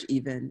marriage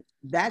even,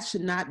 that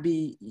should not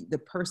be the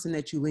person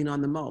that you lean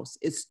on the most.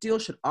 It still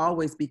should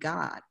always be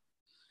God.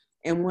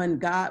 And when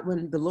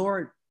the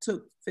Lord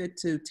took fit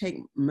to take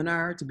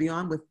Menard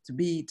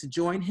to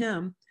join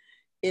him,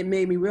 it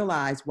made me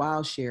realize,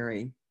 wow,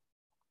 Sheri,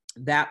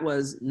 that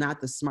was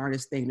not the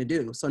smartest thing to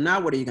do. So now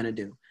what are you going to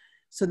do?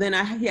 So then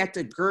he had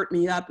to gird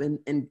me up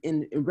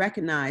and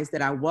recognize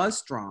that I was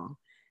strong.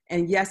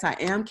 And yes, I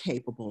am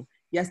capable.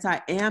 Yes,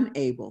 I am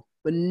able,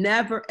 but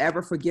never,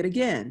 ever forget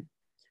again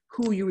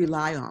who you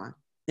rely on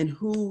and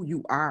who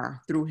you are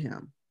through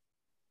him.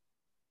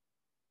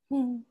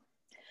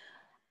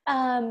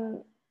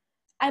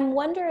 I'm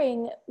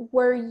wondering,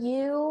 were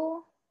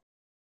you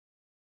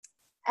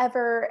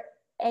ever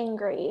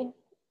angry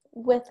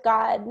with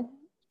God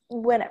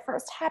when it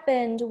first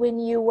happened, when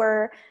you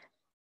were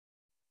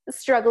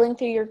struggling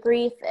through your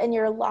grief and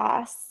your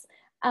loss?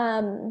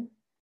 I'm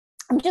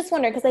just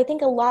wondering, because I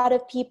think a lot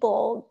of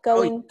people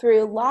going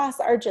through loss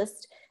are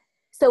just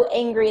so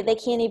angry they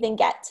can't even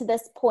get to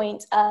this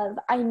point of,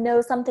 I know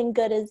something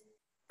good is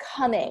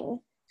coming.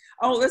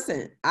 Oh,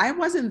 listen, I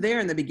wasn't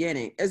there in the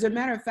beginning. As a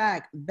matter of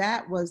fact,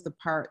 that was the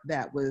part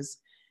that was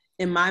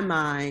in my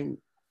mind.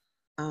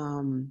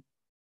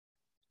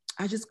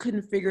 I just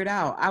couldn't figure it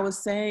out. I was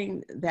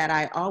saying that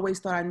I always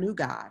thought I knew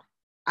God.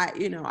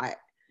 I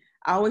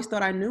always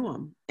thought I knew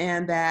him,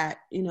 and that,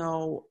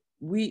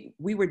 we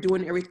were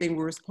doing everything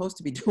we were supposed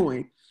to be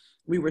doing.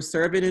 We were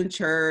serving in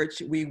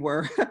church. We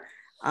were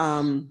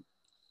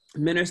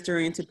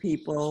ministering to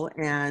people,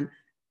 and,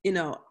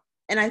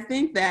 and I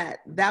think that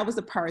was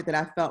the part that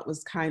I felt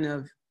was kind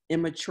of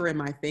immature in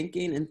my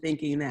thinking, and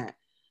thinking that,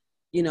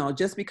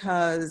 just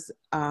because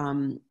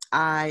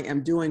I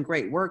am doing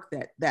great work,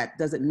 that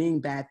doesn't mean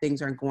bad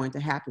things aren't going to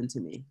happen to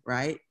me,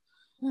 right?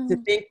 To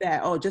think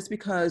that, just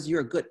because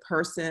you're a good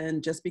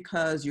person, just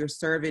because you're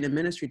serving in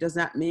ministry, does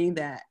not mean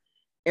that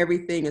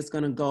everything is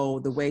going to go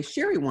the way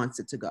Sheri wants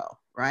it to go,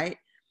 right?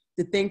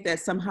 To think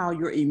that somehow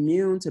you're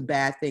immune to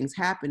bad things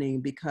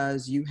happening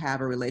because you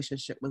have a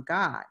relationship with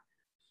God.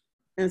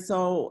 And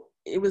so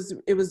it was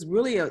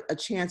really a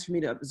chance for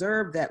me to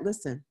observe that,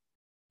 listen,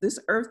 this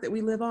earth that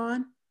we live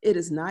on, it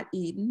is not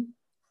Eden.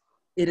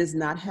 It is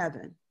not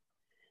heaven.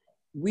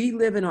 We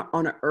live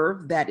on an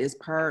earth that is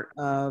part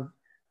of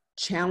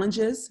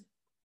challenges.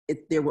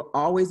 There will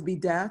always be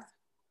death.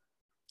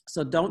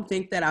 So don't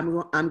think that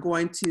I'm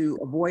going to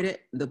avoid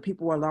it. The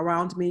people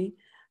around me,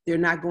 they're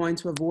not going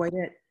to avoid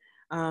it.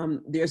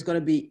 There's going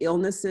to be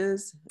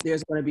illnesses.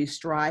 There's going to be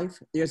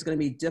strife. There's going to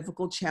be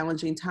difficult,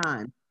 challenging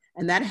times.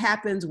 And that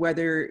happens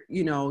whether,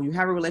 you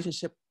have a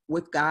relationship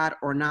with God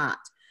or not.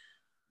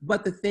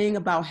 But the thing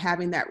about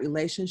having that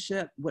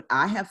relationship, what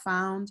I have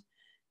found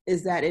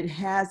is that it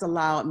has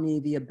allowed me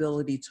the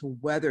ability to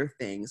weather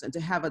things and to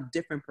have a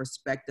different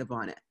perspective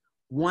on it.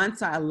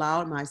 Once I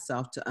allowed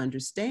myself to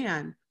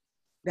understand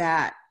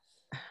that,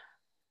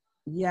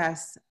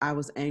 yes, I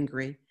was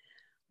angry,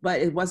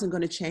 but it wasn't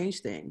going to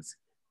change things,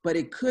 but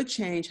it could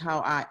change how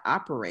I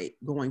operate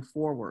going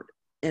forward.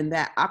 And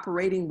that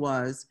operating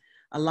was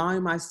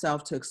allowing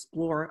myself to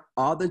explore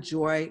all the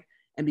joy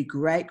and be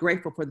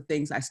grateful for the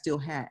things I still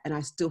had. And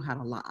I still had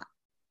a lot.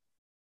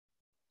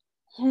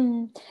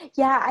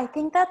 Yeah, I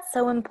think that's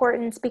so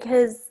important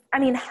because,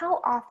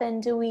 how often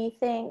do we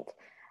think,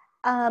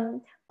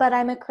 but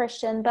I'm a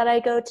Christian, but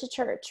I go to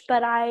church,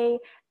 but I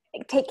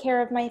take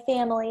care of my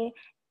family,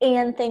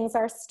 and things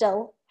are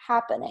still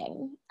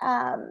happening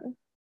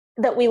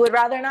that we would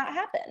rather not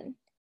happen.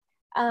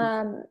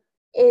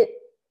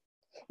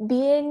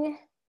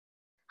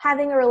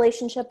 Having a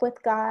relationship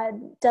with God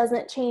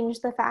doesn't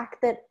change the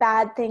fact that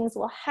bad things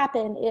will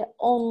happen. It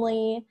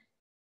only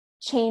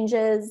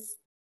changes,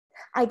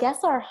 I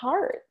guess, our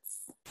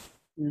hearts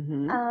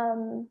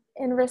in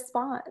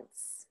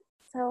response.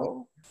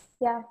 So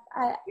yeah,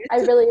 I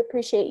really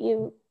appreciate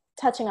you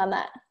touching on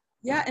that.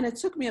 Yeah, and it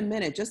took me a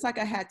minute, just like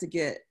I had to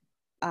get,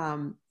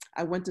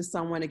 I went to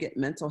someone to get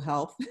mental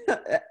health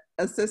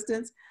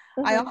assistance.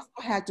 I also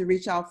had to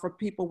reach out for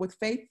people with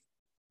faith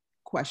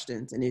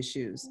questions and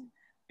issues,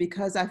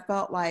 because I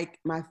felt like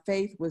my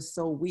faith was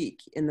so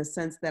weak, in the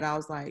sense that I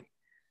was like,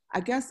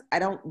 I guess I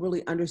don't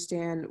really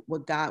understand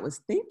what God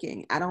was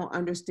thinking. I don't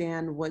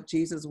understand what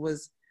Jesus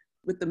was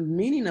what the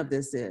meaning of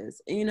this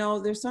is. And,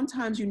 there's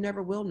sometimes you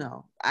never will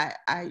know.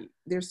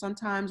 There's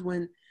sometimes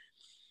when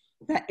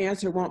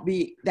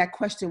that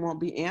question won't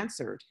be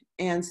answered.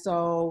 And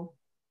so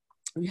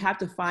you have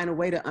to find a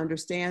way to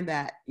understand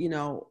that,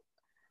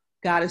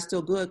 God is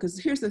still good. Because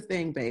here's the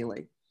thing,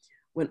 Bailey,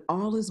 when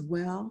all is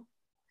well,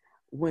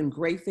 when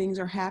great things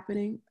are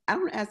happening, I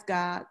don't ask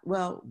God,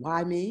 well,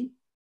 why me?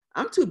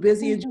 I'm too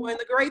busy enjoying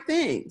the great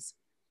things.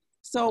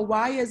 So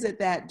why is it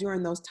that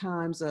during those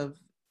times of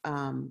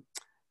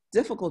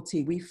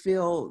difficulty, we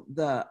feel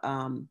the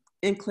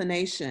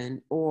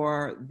inclination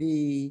or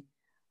the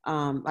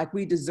like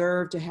we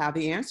deserve to have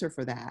the answer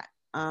for that?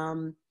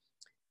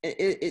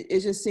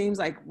 It just seems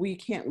like we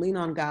can't lean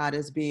on God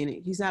as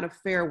he's not a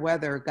fair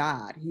weather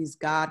God. He's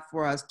God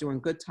for us during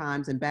good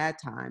times and bad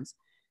times.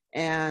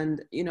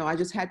 And, I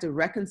just had to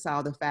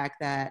reconcile the fact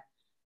that,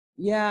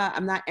 yeah,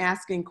 I'm not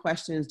asking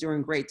questions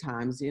during great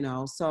times,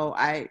 so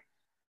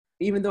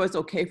even though it's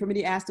okay for me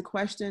to ask the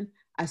question,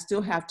 I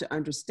still have to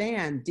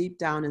understand deep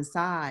down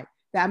inside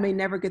that I may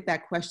never get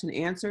that question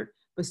answered,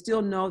 but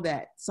still know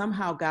that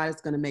somehow God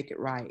is going to make it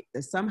right,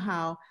 that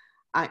somehow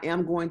I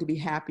am going to be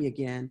happy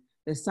again,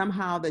 that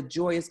somehow the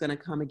joy is going to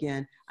come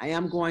again. I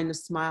am going to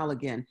smile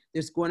again.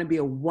 There's going to be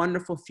a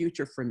wonderful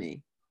future for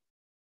me.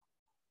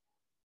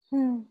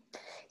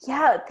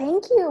 Yeah,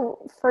 thank you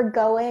for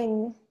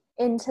going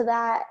into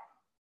that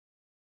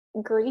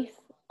grief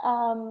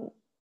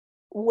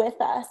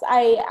with us.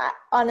 I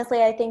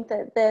honestly, I think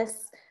that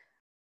this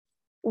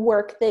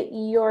work that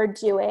you're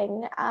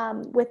doing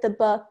with the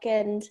book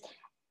and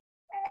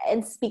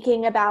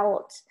speaking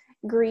about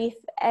grief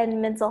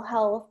and mental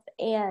health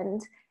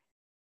and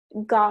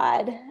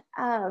God,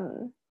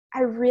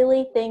 I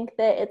really think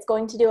that it's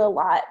going to do a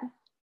lot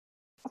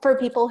for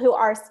people who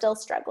are still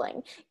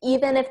struggling,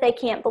 even if they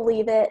can't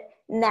believe it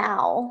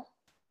now.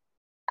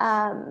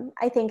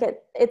 I think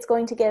it's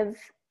going to give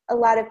a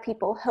lot of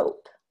people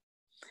hope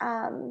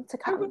to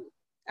come.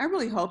 I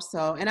really hope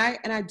so. And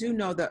I do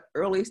know the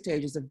early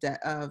stages of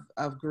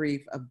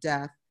grief, of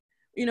death,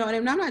 and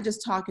I'm not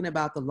just talking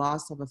about the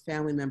loss of a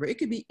family member. It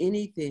could be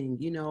anything,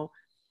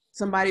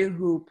 somebody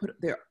who put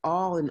their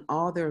all and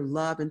all their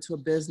love into a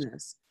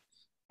business,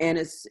 and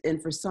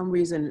for some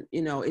reason,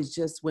 it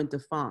just went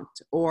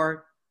defunct.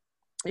 Or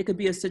it could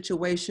be a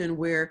situation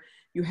where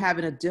you're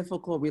having a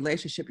difficult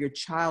relationship, your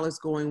child is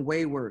going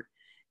wayward,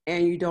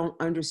 and you don't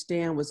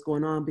understand what's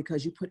going on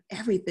because you put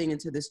everything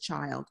into this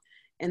child,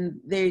 and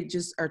they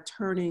just are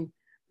turning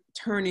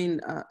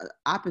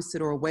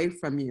opposite or away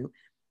from you.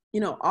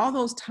 All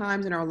those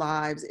times in our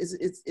lives,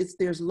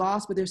 there's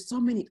loss, but there's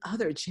so many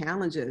other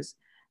challenges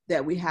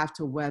that we have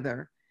to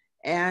weather.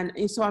 And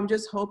so I'm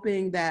just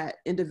hoping that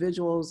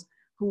individuals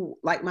who,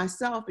 like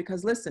myself,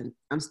 because listen,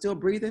 I'm still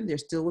breathing, there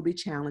still will be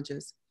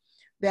challenges,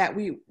 that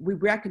we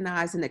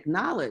recognize and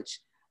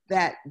acknowledge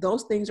that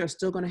those things are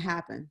still going to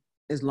happen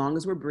as long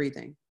as we're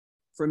breathing,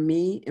 for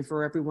me and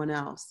for everyone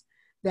else.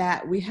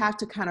 That we have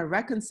to kind of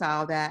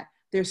reconcile that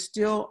there's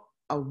still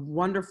a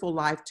wonderful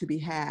life to be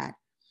had.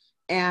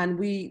 And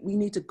we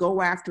need to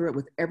go after it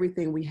with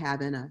everything we have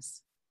in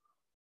us.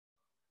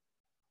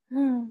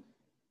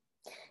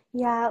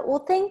 Yeah,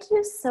 well, thank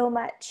you so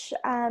much,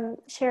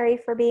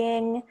 Sheri, for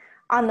being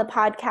on the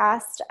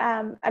podcast.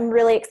 I'm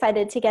really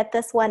excited to get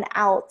this one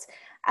out.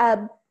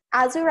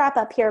 As we wrap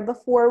up here,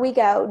 before we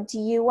go, do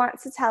you want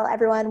to tell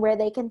everyone where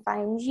they can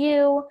find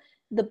you,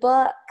 the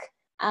book,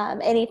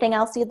 anything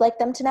else you'd like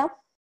them to know?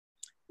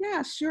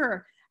 Yeah,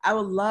 sure. I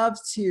would love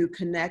to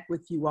connect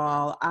with you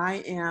all.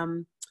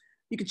 You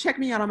can check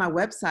me out on my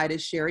website at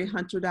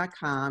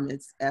sherihunter.com.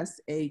 It's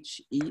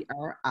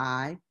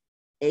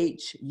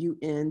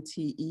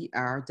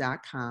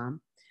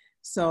SHERIHUNTER.com.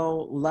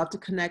 So love to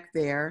connect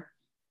there.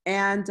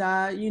 And,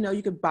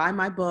 you can buy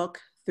my book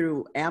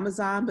through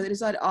Amazon, but it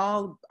is at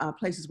all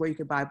places where you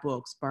can buy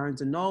books: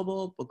 Barnes &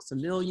 Noble, Books A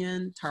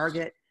Million,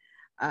 Target,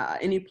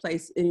 any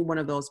one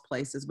of those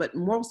places. But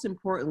most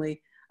importantly,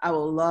 I would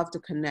love to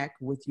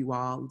connect with you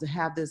all, to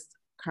have this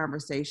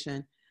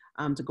conversation,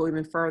 to go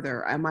even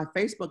further. On my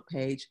Facebook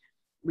page,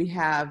 we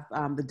have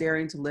the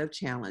Daring to Live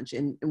Challenge.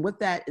 And what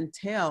that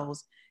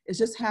entails is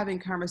just having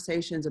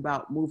conversations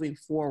about moving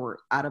forward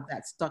out of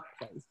that stuck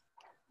place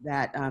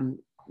that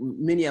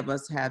many of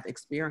us have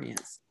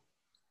experienced.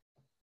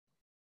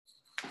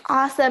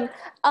 Awesome.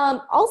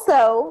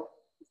 Also,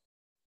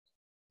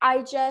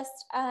 I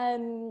just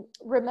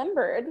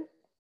remembered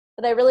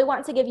that I really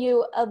want to give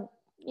you a,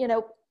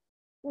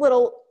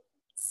 little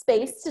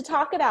space to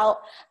talk about.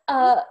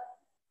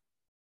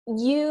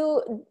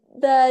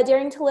 The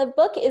Daring to Live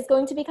book is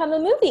going to become a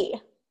movie.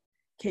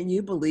 Can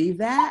you believe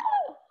that?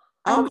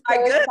 I'm my so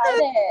goodness.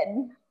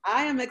 excited.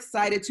 I am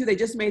excited too. They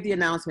just made the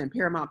announcement.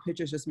 Paramount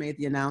Pictures just made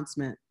the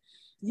announcement.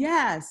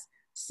 Yes.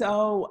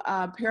 So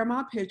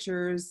Paramount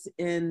Pictures,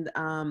 in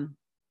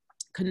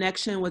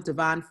connection with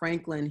Devon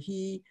Franklin,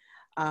 he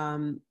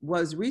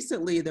was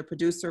recently the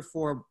producer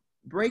for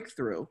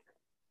Breakthrough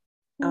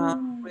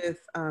with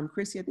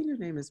Chrissy. I think her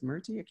name is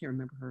Murty. I can't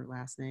remember her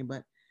last name,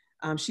 but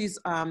she's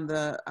one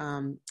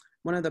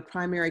of the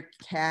primary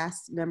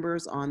cast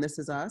members on This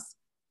Is Us.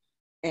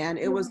 and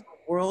it was a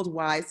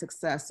worldwide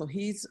success. So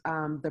he's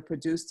the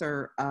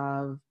producer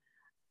of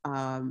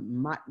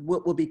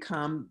what will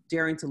become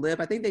Daring to Live.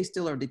 I think they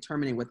still are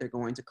determining what they're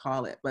going to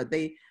call it, but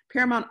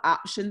Paramount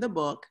optioned the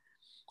book.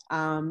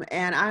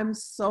 And I'm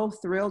so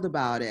thrilled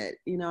about it.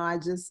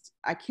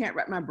 I can't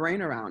wrap my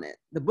brain around it.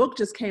 The book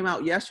just came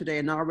out yesterday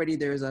and already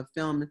there's a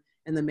film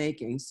in the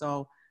making.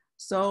 So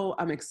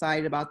I'm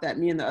excited about that.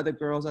 Me and the other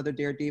girls, other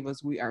Dare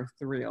Divas, we are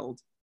thrilled.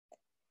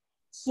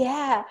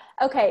 Yeah.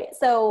 Okay.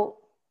 So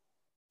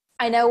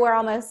I know we're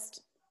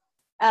almost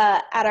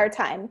at our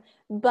time,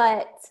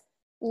 but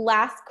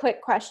last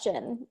quick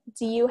question.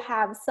 Do you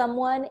have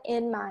someone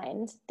in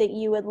mind that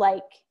you would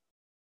like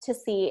to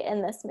see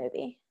in this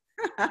movie?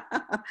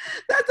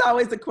 That's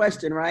always the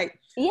question, right?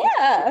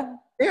 Yeah.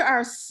 There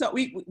are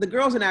the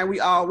girls and I,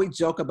 we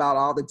joke about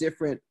all the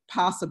different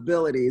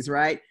possibilities,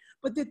 right?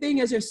 But the thing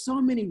is, there's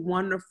so many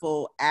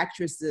wonderful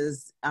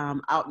actresses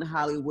out in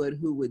Hollywood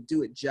who would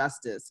do it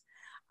justice.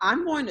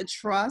 I'm going to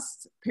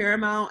trust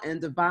Paramount and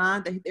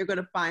Devon that they're going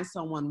to find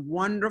someone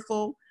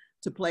wonderful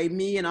to play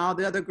me and all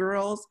the other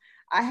girls.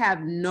 I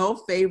have no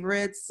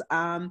favorites.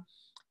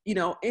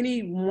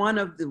 Any one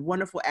of the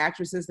wonderful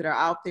actresses that are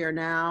out there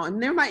now,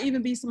 and there might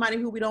even be somebody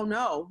who we don't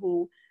know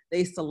who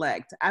they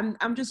select.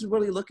 I'm just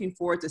really looking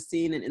forward to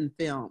seeing it in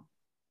film.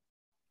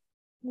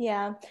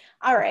 Yeah.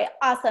 All right.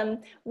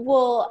 Awesome.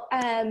 Well,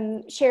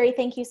 Sheri,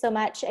 thank you so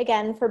much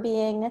again for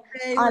being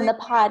on the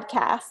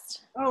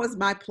podcast. Oh, it's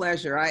my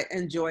pleasure. I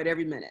enjoyed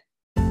every minute.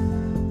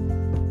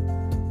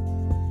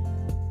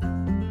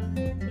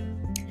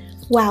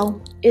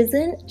 Wow.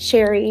 Isn't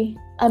Sheri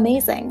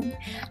amazing?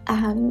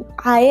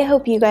 I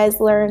hope you guys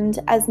learned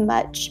as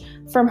much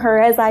from her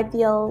as I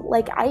feel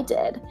like I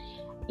did.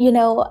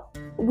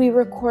 We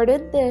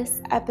recorded this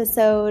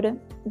episode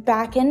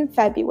back in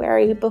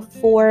February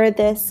before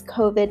this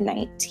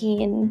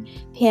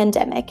COVID-19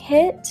 pandemic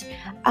hit.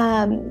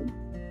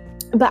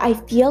 But I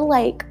feel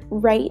like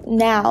right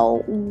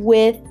now,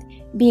 with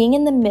being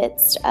in the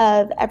midst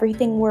of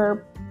everything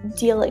we're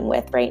dealing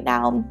with right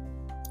now,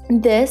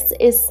 this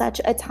is such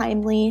a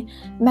timely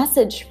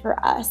message for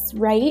us,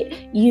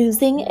 right?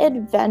 Using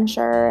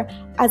adventure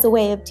as a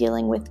way of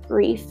dealing with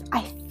grief.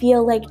 I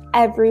feel like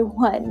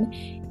everyone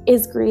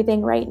is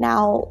grieving right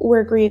now.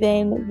 We're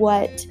grieving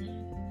what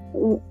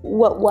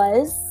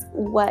was,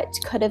 what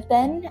could have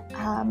been,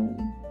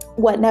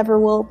 what never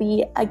will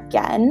be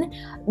again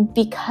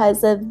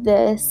because of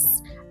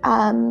this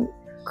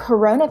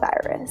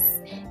coronavirus.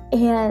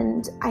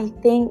 And I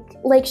think,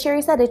 like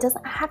Sheri said, it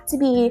doesn't have to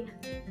be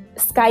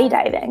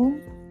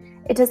skydiving.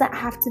 It doesn't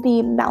have to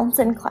be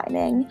mountain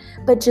climbing,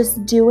 but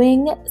just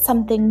doing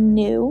something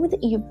new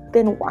that you've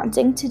been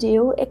wanting to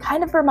do. It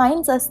kind of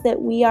reminds us that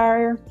we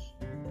are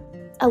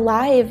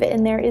alive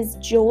and there is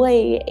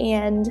joy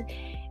and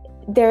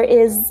there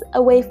is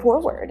a way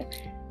forward.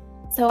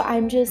 So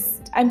I'm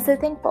so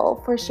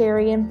thankful for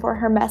Sheri and for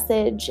her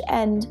message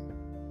and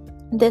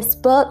this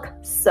book.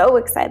 So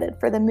excited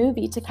for the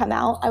movie to come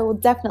out. I will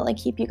definitely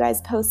keep you guys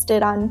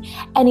posted on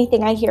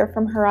anything I hear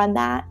from her on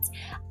that.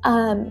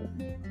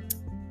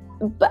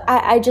 But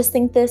I just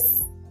think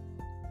this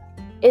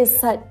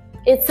is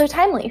it's so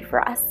timely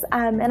for us.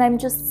 And I'm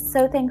just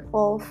so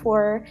thankful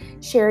for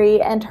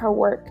Sheri and her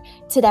work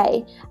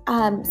today.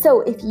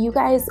 So if you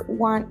guys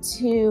want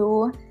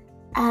to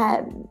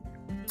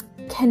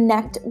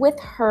connect with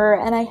her,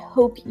 and I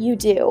hope you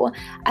do,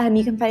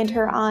 you can find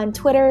her on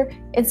Twitter,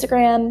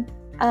 Instagram,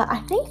 I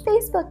think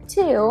Facebook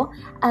too,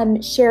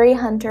 Sheri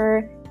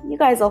Hunter. You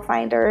guys will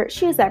find her.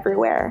 She's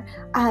everywhere.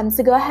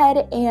 So go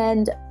ahead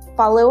and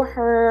follow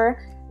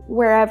her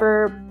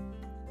wherever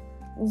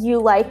you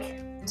like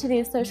to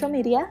do social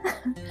media,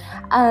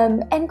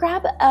 and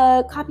grab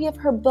a copy of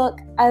her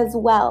book as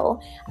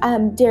well,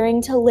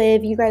 Daring to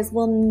Live. You guys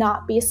will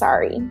not be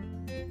sorry.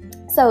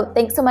 So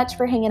thanks so much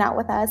for hanging out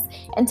with us.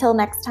 Until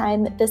next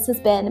time, this has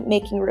been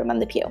Making Room on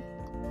the Pew.